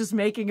 or even just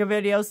making a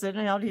video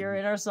sitting out here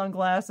in our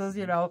sunglasses,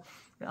 you know.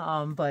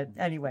 But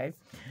anyway,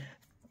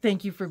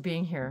 thank you for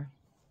being here.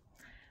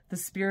 The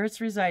spirits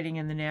residing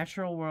in the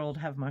natural world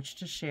have much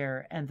to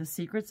share, and the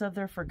secrets of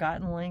their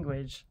forgotten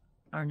language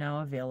are now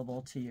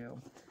available to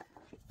you.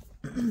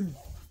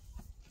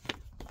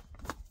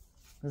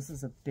 This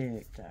is a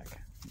big deck.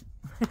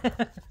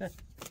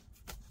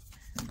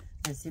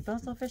 Did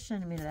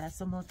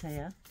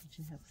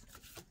you have?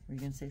 Were you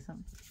going to say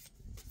something?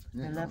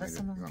 Yeah, you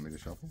want me to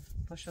shuffle?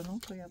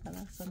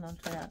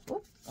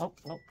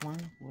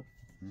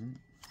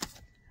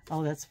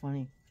 Oh, that's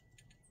funny.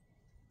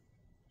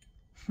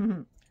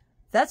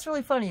 That's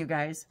really funny, you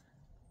guys.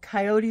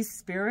 Coyote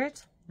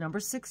Spirit, number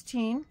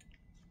 16.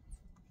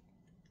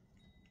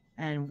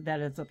 And that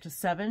is up to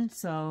 7.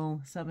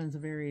 So 7 is a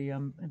very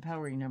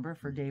empowering number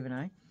for Dave and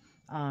I.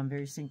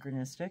 Very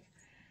synchronistic.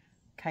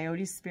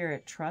 Coyote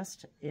Spirit,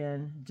 trust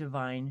in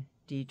divine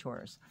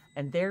detours.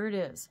 And there it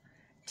is.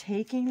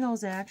 Taking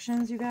those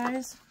actions, you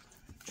guys,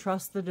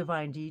 trust the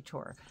divine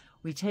detour.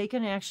 We take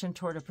an action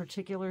toward a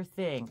particular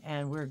thing,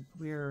 and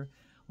we're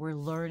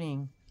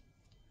learning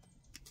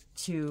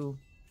to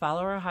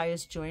follow our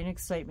highest joy and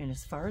excitement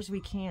as far as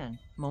we can,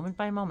 moment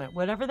by moment.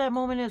 Whatever that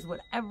moment is,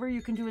 whatever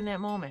you can do in that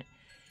moment,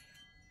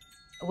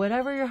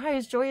 whatever your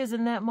highest joy is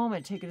in that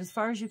moment, take it as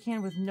far as you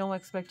can with no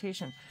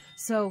expectation.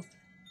 So,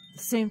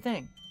 same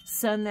thing.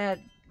 Send that,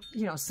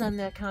 you know, send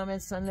that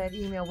comment, send that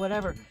email,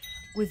 whatever,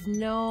 with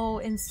no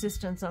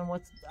insistence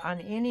on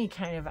any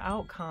kind of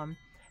outcome,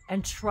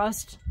 and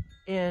trust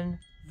in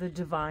the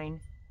divine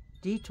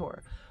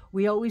detour.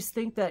 We always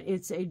think that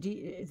it's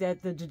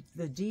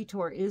the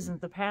detour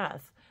isn't the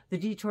path. The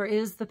detour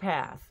is the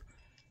path.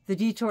 The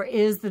detour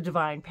is the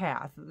divine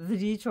path. The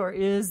detour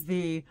is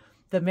the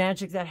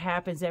magic that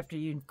happens after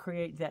you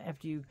create that,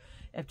 after you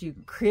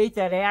create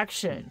that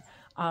action.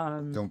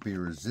 Don't be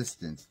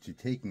resistant to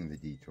taking the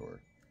detour.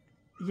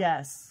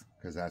 Yes.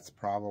 Because that's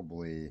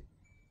probably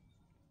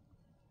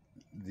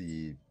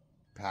the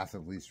path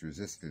of least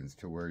resistance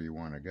to where you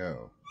want to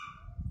go.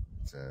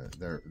 So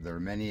there are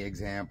many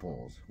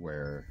examples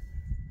where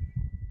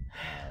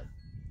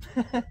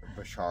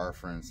Bashar,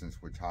 for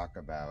instance, would talk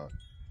about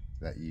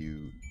that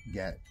you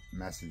get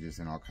messages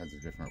in all kinds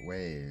of different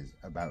ways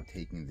about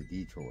taking the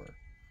detour,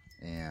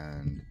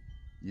 and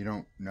you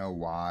don't know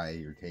why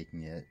you're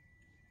taking it,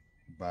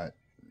 but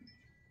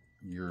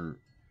you're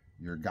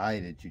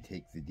guided to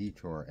take the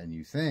detour, and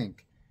you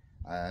think,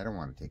 I don't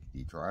want to take a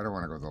detour, I don't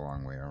want to go the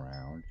long way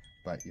around,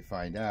 but you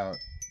find out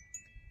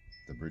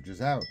the bridge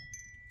is out.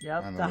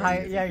 Yep,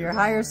 your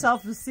higher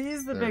self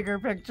sees the bigger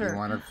picture. You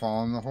want to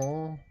fall in the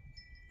hole?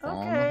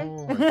 Fall okay. in the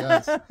hole, I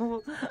guess.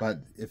 But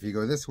if you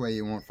go this way,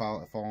 you won't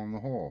fall in the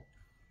hole.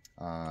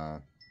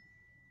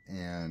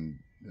 And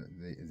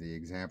the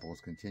examples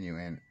continue.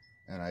 And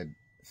I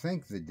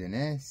think the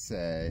Dene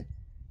say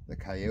the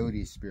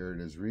coyote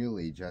spirit is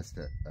really just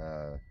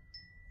a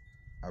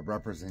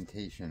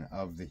representation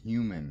of the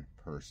human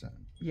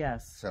person.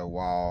 Yes. So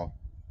while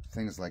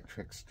things like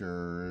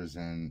tricksters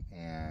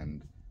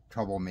and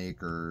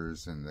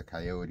troublemakers, and the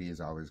coyote is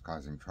always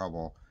causing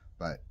trouble,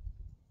 but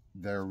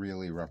they're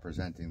really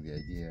representing the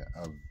idea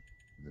of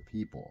the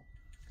people.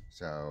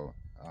 So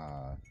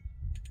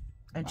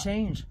and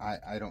change.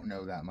 I don't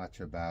know that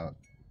much about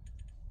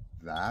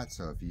that,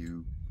 so if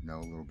you know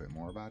a little bit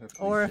more about it,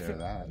 please share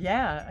that.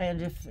 Yeah,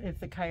 and if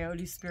the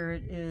coyote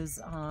spirit is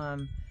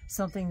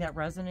something that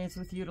resonates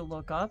with you to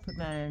look up,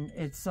 then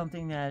it's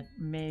something that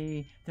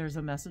there's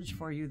a message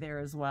for you there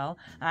as well.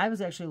 I was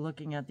actually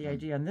looking at the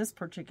idea on this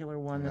particular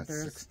one, that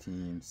there's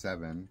 16,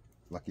 7,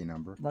 lucky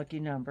number. Lucky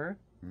number.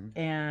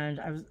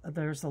 And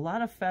there's a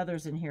lot of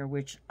feathers in here,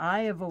 which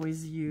I have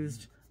always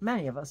used.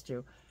 Many of us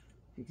do.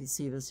 You can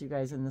see this, you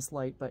guys, in this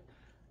light, but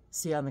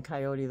see on the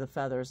coyote the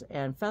feathers.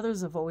 And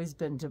feathers have always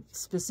been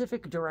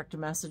specific direct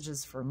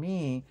messages for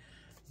me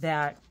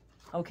that,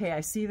 okay,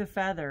 I see the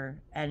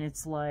feather, and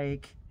it's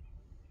like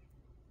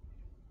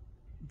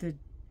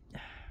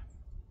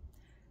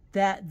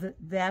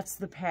that's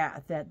the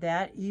path.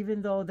 That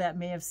even though that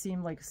may have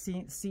seemed like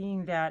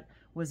seeing that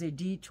was a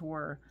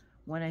detour,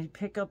 when I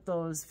pick up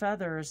those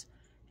feathers,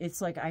 it's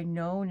like I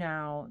know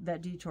now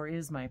that detour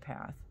is my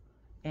path.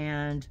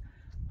 And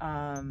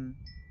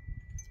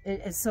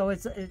so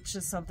it's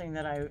just something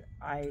that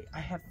I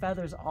have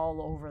feathers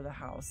all over the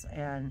house,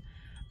 and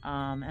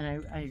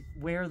I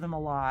wear them a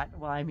lot.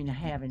 Well, I mean, I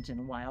haven't in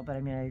a while, but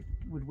I mean, I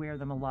would wear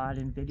them a lot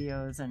in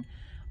videos, and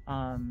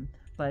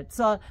but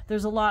so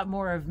there's a lot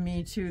more of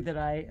me too that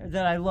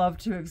I love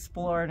to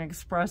explore and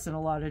express in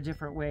a lot of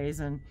different ways.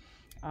 And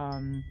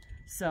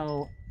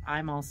so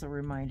I'm also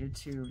reminded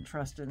to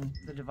trust in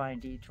the divine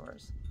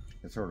detours.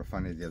 It's sort of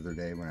funny, the other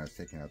day when I was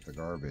taking out the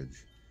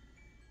garbage,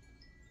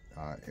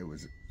 it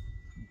was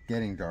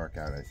getting dark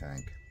out, I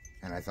think,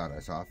 and I thought I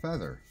saw a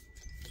feather,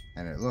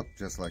 and it looked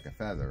just like a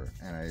feather,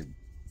 and I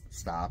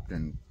stopped,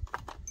 and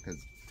because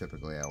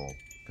typically I will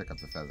pick up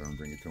the feather and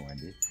bring it to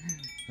Wendy,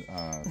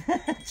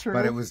 True.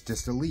 But it was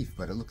just a leaf,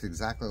 but it looked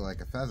exactly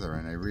like a feather,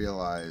 and I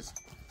realized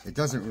it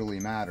doesn't really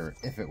matter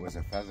if it was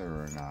a feather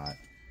or not,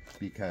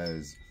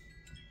 because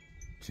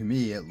to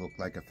me it looked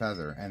like a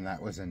feather, and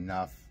that was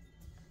enough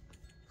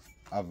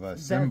of a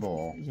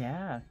symbol.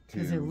 Yeah,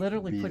 because it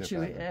literally put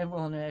you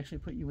and it actually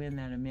put you in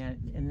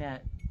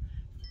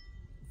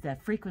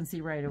that frequency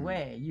right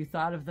away. You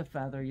thought of the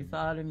feather, you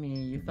thought of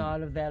me, you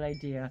thought of that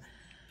idea,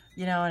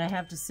 you know. And I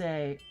have to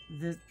say,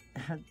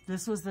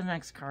 this was the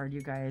next card,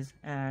 you guys,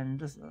 and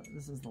this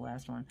is the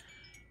last one.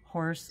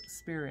 Horse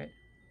spirit,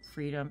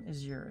 freedom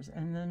is yours,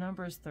 and the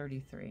number is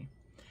 33.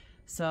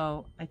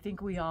 So I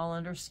think we all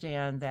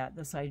understand that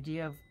this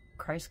idea of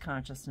Christ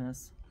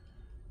consciousness,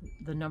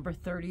 the number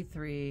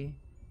 33,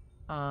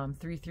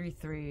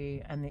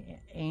 333, and the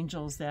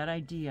angels, that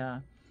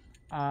idea,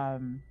 I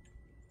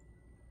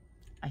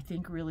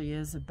think really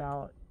is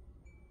about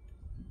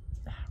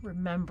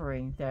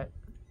remembering that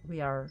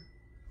we are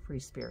free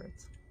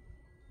spirits.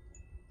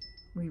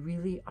 We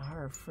really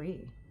are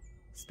free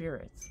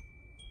spirits.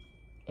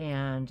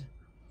 And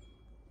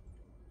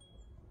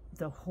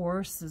the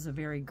horse is a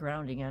very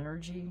grounding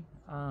energy,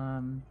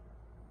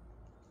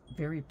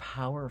 very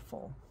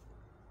powerful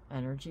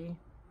energy.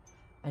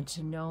 And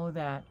to know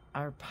that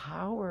our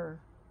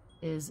power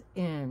is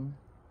in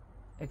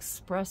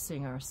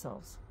expressing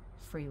ourselves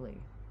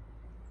freely.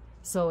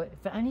 So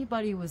if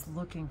anybody was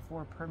looking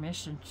for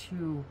permission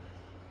to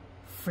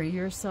free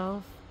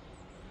yourself,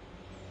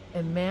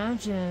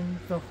 imagine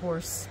the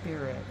horse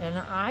spirit. And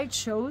I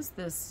chose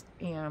this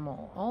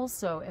animal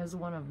also as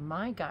one of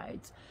my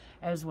guides,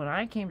 as when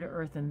I came to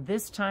Earth, and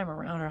this time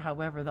around, or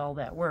however all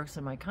that works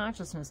in my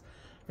consciousness,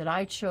 that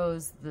I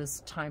chose this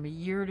time of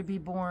year to be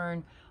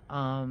born.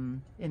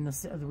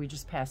 We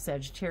just passed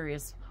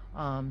Sagittarius.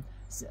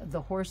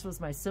 The horse was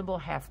my symbol,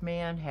 half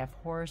man, half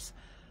horse.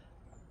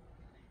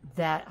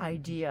 That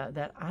idea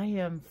that I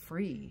am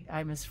free.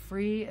 I'm as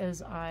free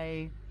as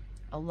I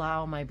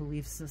allow my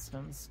belief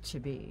systems to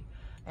be.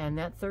 And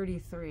that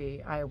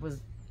 33, I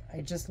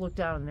just looked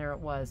down and there it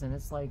was, and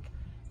it's like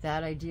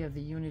that idea of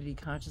the unity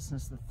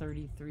consciousness, the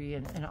 33,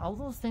 and all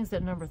those things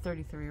that number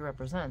 33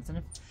 represents.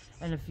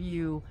 And if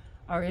you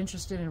are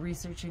interested in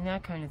researching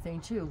that kind of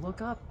thing too,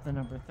 look up the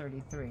number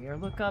 33, or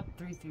look up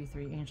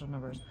 333 angel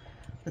numbers.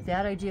 But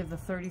that idea of the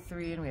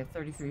 33, and we have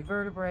 33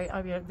 vertebrae,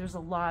 I mean, there's a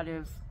lot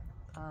of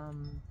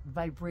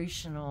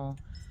vibrational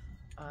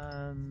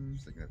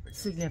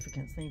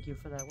significance, thank you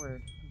for that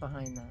word,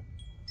 behind that.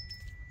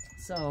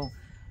 So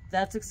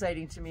that's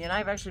exciting to me. And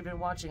I've actually been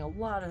watching a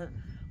lot of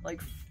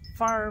like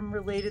farm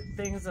related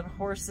things, and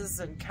horses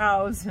and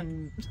cows,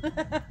 and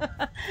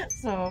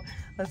so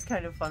that's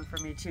kind of fun for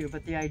me too.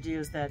 But the idea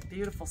is that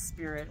beautiful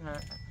spirit, and I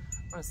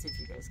want to see if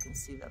you guys can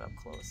see that up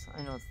close.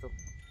 I know the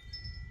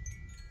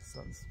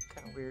sun's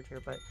kind of weird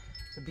here, but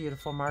the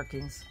beautiful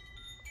markings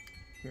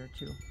here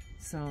too.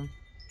 So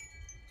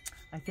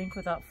I think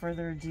without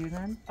further ado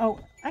then, oh,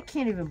 I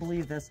can't even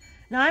believe this.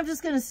 Now I'm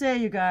just going to say,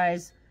 you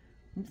guys,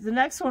 the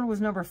next one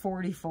was number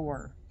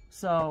 44.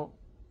 So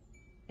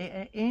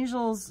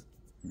angels,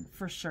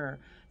 for sure.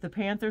 The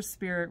panther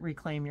spirit,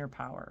 reclaim your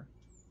power.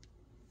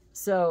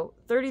 So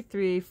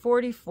 33,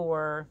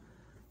 44,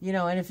 you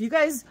know, and if you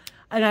guys,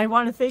 and I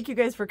want to thank you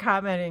guys for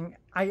commenting.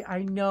 I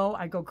know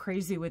I go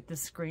crazy with the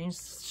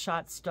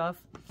screenshot stuff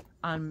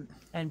on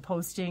and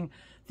posting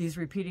these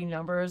repeating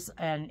numbers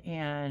and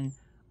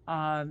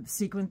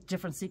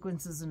different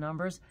sequences of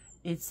numbers.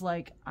 It's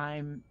like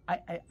I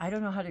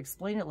don't know how to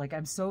explain it. Like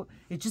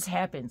it just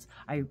happens.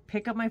 I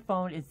pick up my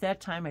phone, it's that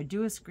time, I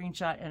do a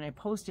screenshot and I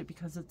post it,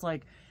 because it's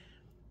like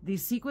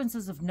these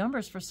sequences of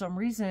numbers for some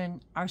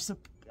reason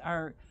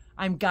are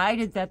I'm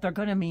guided that they're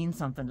going to mean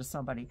something to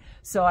somebody.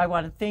 So I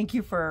want to thank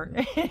you for,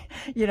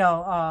 you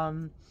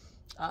know,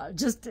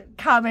 just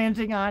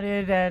commenting on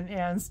it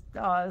and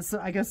so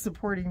I guess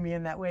supporting me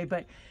in that way.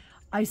 But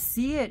I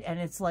see it, and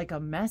it's like a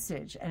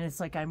message, and it's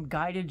like I'm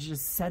guided to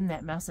just send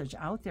that message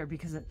out there,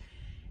 because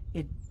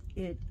it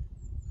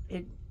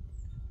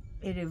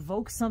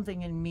evokes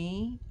something in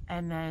me,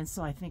 and then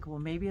so I think, well,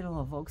 maybe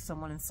it'll evoke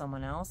someone in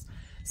someone else.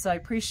 So I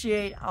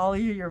appreciate all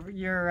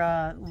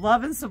your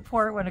love and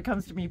support when it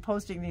comes to me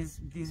posting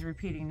these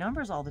repeating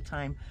numbers all the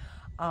time.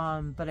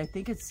 But I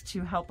think it's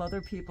to help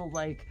other people,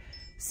 like,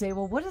 say,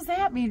 well, what does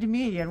that mean to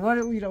me, and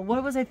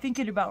what was I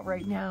thinking about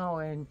right now?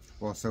 And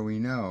well, so we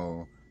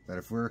know that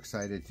if we're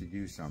excited to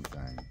do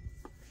something,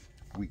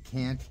 we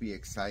can't be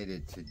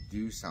excited to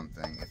do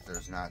something if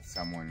there's not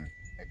someone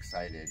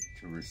excited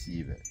to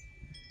receive it.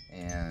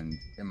 And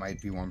it might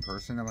be one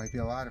person, it might be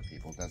a lot of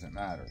people, it doesn't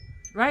matter.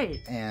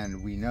 Right.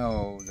 And we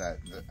know that,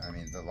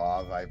 the law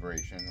of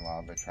vibration, law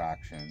of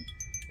attraction,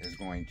 is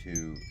going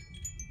to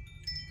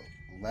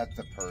let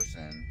the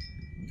person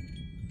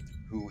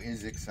who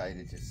is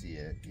excited to see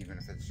it, even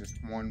if it's just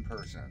one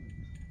person,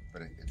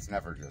 but it's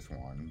never just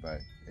one,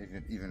 but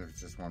even if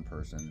it's just one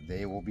person,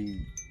 they will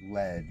be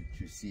led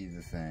to see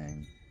the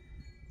thing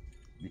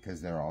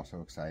because they're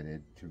also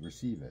excited to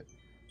receive it.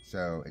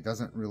 So it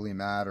doesn't really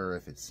matter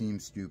if it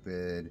seems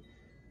stupid,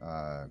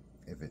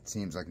 if it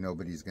seems like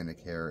nobody's going to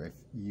care. If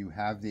you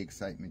have the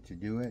excitement to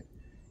do it,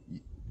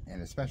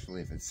 and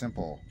especially if it's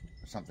simple,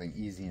 something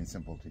easy and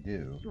simple to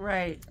do.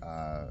 Right.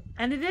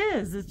 And it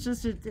is. It's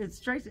just, it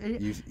strikes. And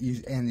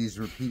these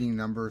repeating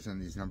numbers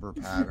and these number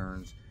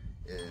patterns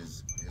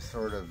is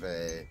sort of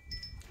a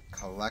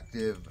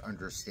collective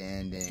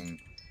understanding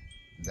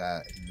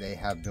that they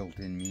have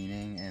built-in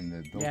meaning, and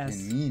the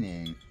built-in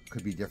meaning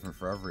could be different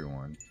for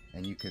everyone,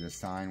 and you could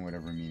assign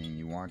whatever meaning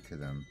you want to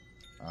them.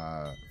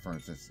 For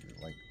instance,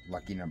 like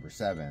lucky number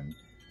 7,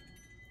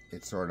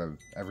 it's sort of,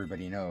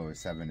 everybody knows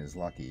 7 is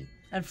lucky.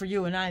 And for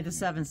you and I, the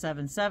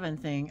 777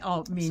 thing,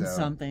 means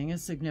something,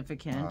 is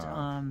significant.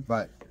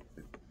 But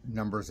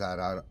numbers add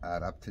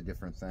up to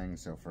different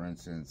things. So for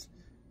instance,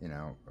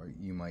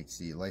 you might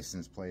see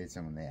license plates,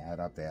 and when they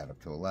add up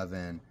to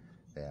 11.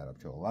 They add up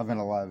to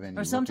 1111.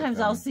 Or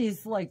sometimes I'll see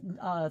like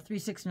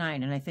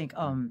 369, and I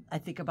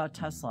think about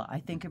Tesla. I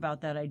think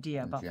about that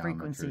idea about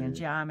frequency and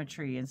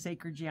geometry and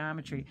sacred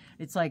geometry.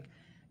 It's like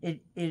it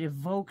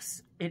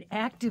evokes, it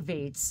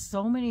activates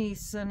so many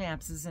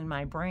synapses in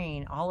my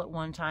brain all at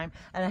one time.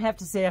 And I have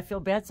to say, I feel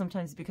bad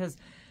sometimes because,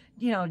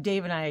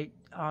 Dave and I,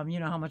 you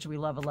know how much we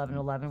love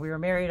 1111. We were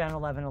married on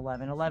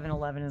 1111.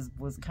 1111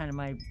 was kind of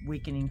my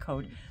weakening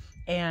code,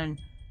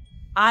 and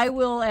I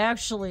will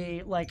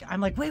actually,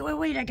 I'm like,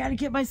 wait, I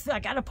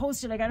gotta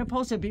post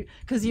it,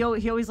 because he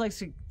always likes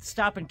to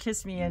stop and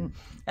kiss me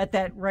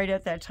right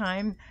at that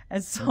time.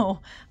 And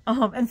so,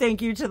 and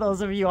thank you to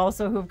those of you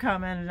also who've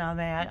commented on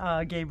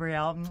that,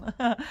 Gabrielle,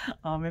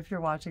 if you're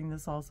watching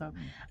this also.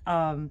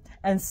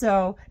 And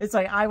so it's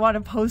like, I want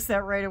to post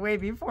that right away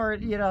before,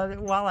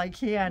 while I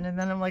can. And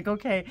then I'm like,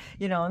 okay,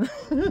 and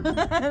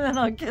then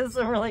I'll kiss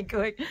him really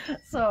quick.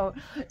 So,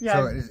 yeah.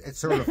 So it's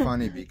sort of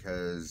funny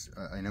because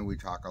I know we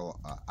talk a lot.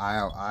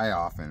 I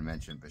often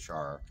mention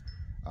Bashar.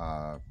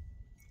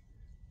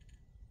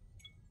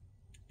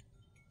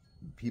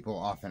 People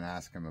often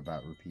ask him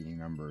about repeating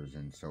numbers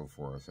and so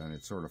forth, and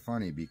it's sort of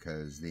funny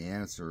because the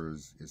answer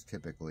is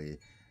typically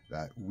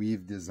that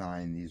we've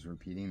designed these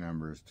repeating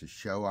numbers to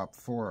show up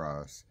for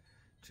us,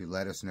 to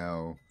let us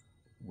know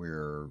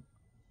we're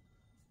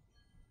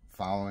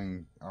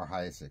following our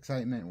highest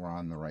excitement, we're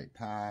on the right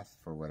path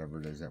for whatever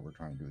it is that we're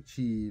trying to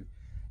achieve.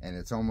 And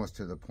it's almost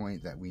to the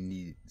point that we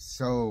need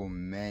so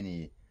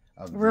many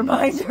of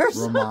reminders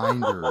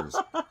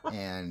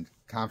and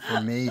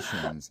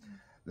confirmations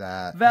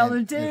that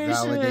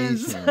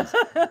validations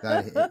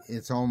that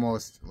it's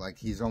almost like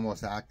he's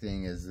almost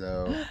acting as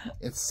though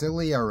it's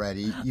silly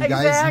already. You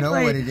guys know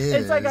what it is.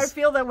 It's like I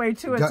feel that way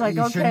too. It's like,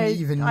 okay,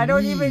 I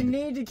don't even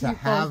need to keep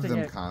have them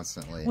it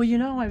constantly.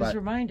 Well, I was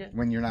reminded,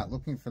 when you're not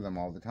looking for them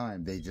all the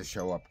time, they just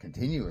show up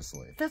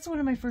continuously. That's one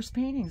of my first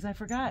paintings. I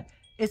forgot.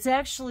 It's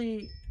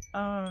actually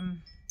I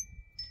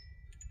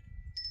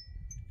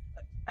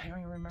don't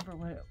even remember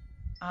what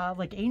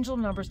like angel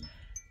numbers.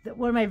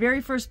 One of my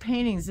very first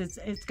paintings,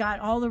 it's got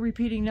all the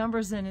repeating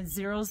numbers, and it's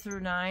 0s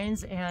through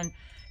 9s, and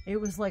it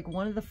was like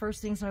one of the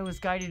first things I was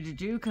guided to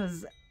do,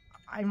 because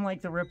I'm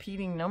like the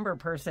repeating number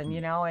person,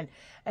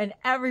 and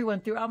everyone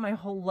throughout my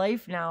whole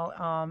life now,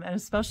 and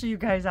especially you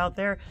guys out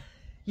there,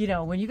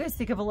 when you guys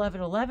think of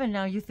 1111,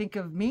 now you think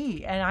of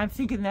me, and I'm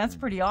thinking that's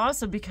pretty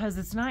awesome, because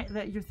it's not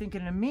that you're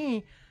thinking of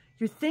me,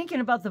 you're thinking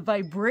about the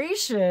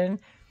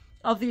vibration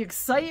of the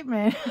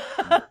excitement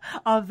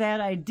of that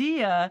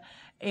idea.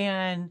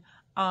 And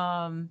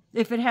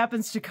if it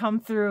happens to come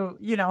through,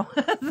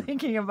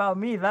 thinking about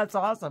me, that's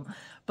awesome.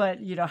 But,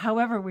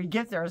 however we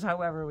get there is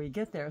however we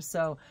get there.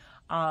 So,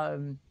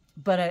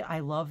 but I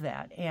love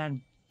that.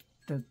 And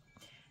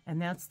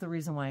that's the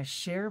reason why I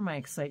share my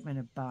excitement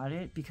about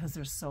it, because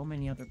there's so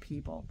many other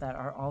people that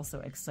are also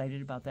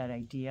excited about that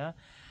idea.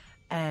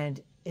 And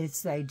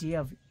it's the idea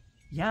of,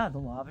 the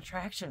law of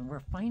attraction. We're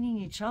finding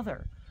each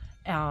other.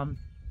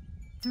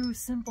 through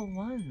simple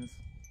ones.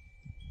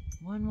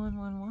 1, 1,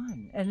 1,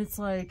 1. And it's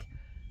like,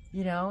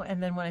 you know,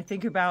 and then when I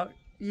think about,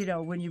 you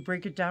know, when you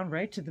break it down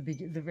right to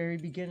the very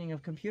beginning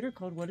of computer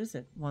code, what is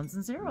it? 1s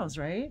and 0s,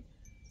 right?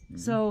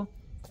 So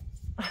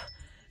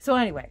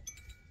anyway,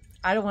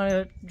 I don't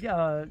want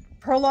to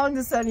prolong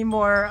this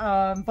anymore,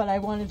 but I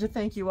wanted to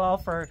thank you all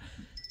for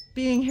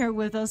being here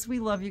with us. We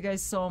love you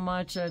guys so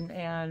much,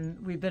 and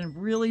we've been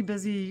really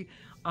busy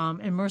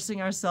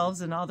immersing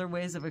ourselves in other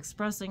ways of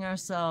expressing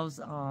ourselves.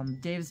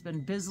 Dave's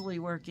been busily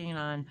working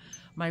on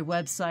my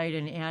website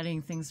and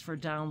adding things for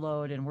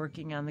download and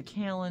working on the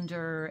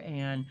calendar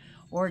and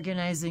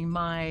organizing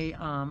my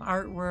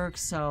artwork.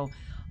 So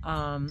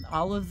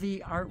all of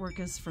the artwork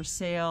is for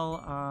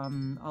sale.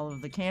 All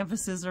of the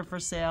canvases are for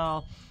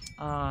sale.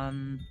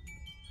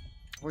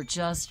 We're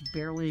just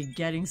barely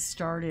getting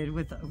started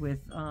with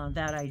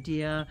that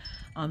idea.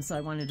 So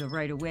I wanted to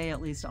right away at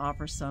least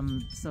offer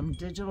some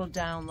digital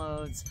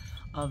downloads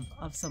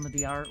of some of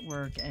the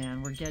artwork,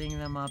 and we're getting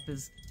them up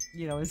as,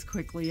 you know, as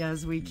quickly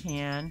as we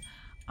can.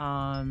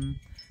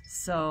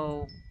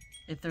 So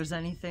if there's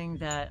anything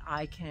that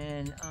I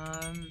can,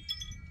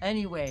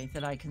 any way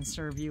that I can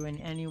serve you in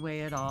any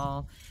way at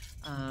all,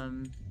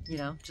 you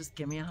know, just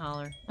give me a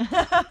holler.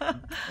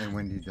 And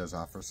Wendy does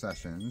offer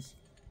sessions,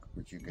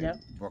 which you can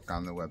book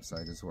on the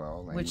website as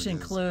well. Which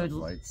include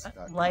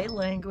light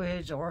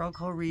language,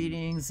 oracle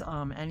readings,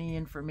 any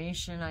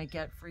information I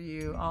get for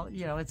you. All,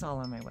 you know, it's all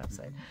on my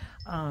website.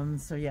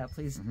 So yeah,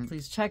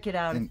 please check it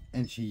out.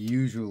 And she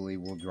usually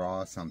will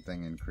draw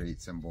something and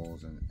create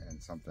symbols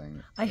and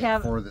something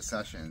for the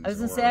sessions. I was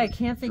gonna say, I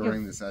can't think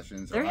during the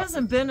sessions. There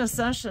hasn't been a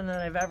session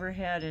that I've ever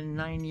had in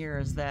 9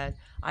 years that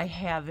I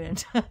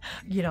haven't,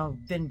 you know,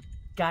 been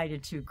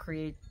guided to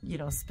create, you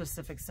know,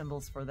 specific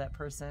symbols for that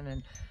person.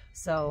 And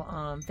so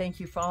thank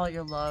you for all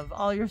your love,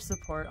 all your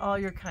support, all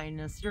your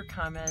kindness, your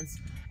comments,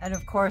 and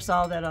of course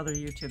all that other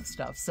YouTube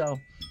stuff. So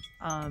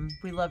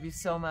we love you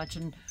so much,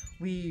 and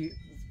we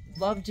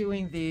love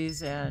doing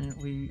these, and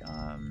we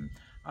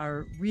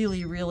are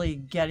really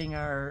getting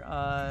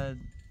our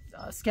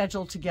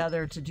schedule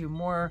together to do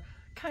more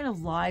kind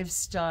of live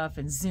stuff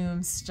and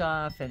Zoom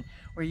stuff, and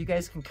where you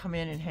guys can come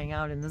in and hang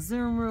out in the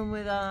Zoom room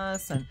with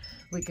us, and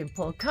we can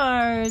pull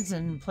cards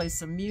and play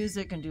some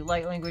music and do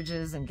light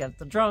languages and get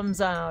the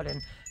drums out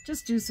and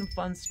just do some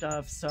fun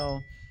stuff.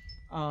 So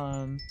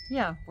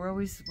yeah, we're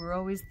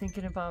always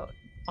thinking about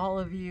all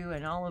of you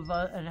and all of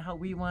us and how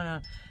we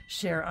want to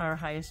share our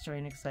highest joy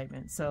and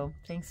excitement. So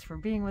thanks for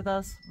being with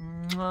us.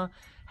 Mwah.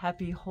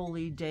 Happy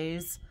holy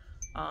days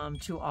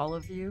to all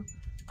of you.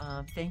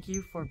 Thank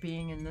you for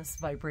being in this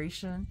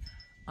vibration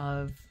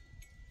of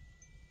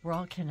we're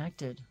all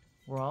connected.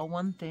 We're all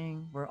one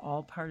thing. We're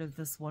all part of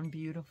this one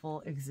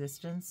beautiful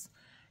existence,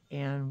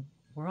 and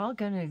we're all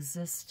going to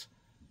exist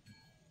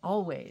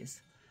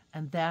always.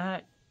 And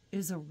that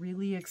is a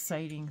really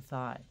exciting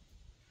thought,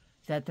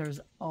 that there's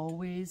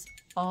always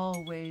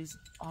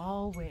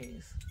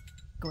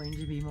going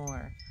to be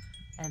more.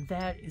 And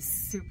that is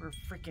super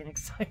freaking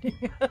exciting.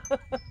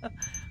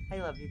 I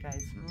love you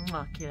guys.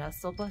 Mwah. Kira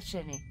soba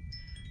sheni.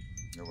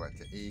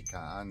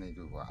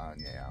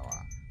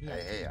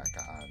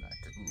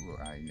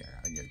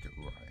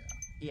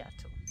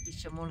 Yato.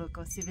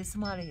 Ishamoloko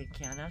sivismare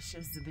kiana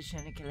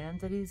shizbishene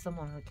calendari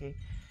samonake.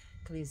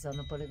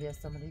 Klizano polivia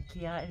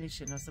samarikia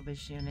elishino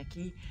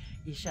sabishianaki.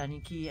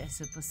 Ishaniki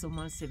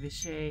esipasuma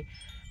sivishe.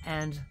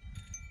 And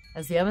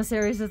as the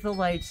emissaries of the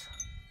light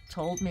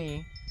told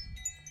me,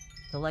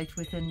 the light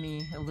within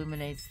me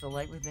illuminates the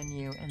light within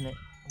you, and the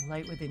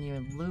light within you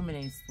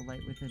illuminates the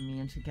light within me,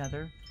 and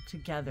together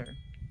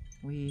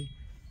we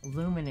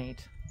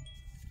illuminate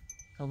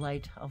the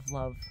light of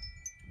love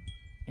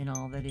in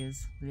all that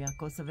is. You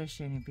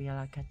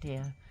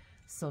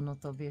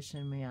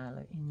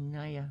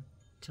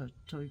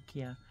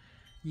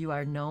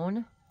are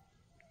known,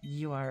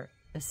 you are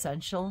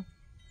essential,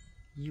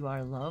 you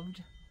are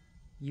loved,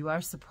 you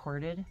are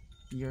supported,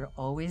 you're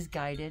always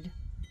guided,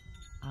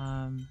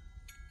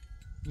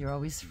 you're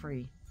always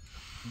free.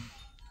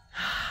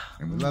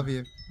 And we love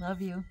you.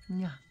 Love you.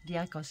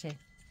 Diakoshe.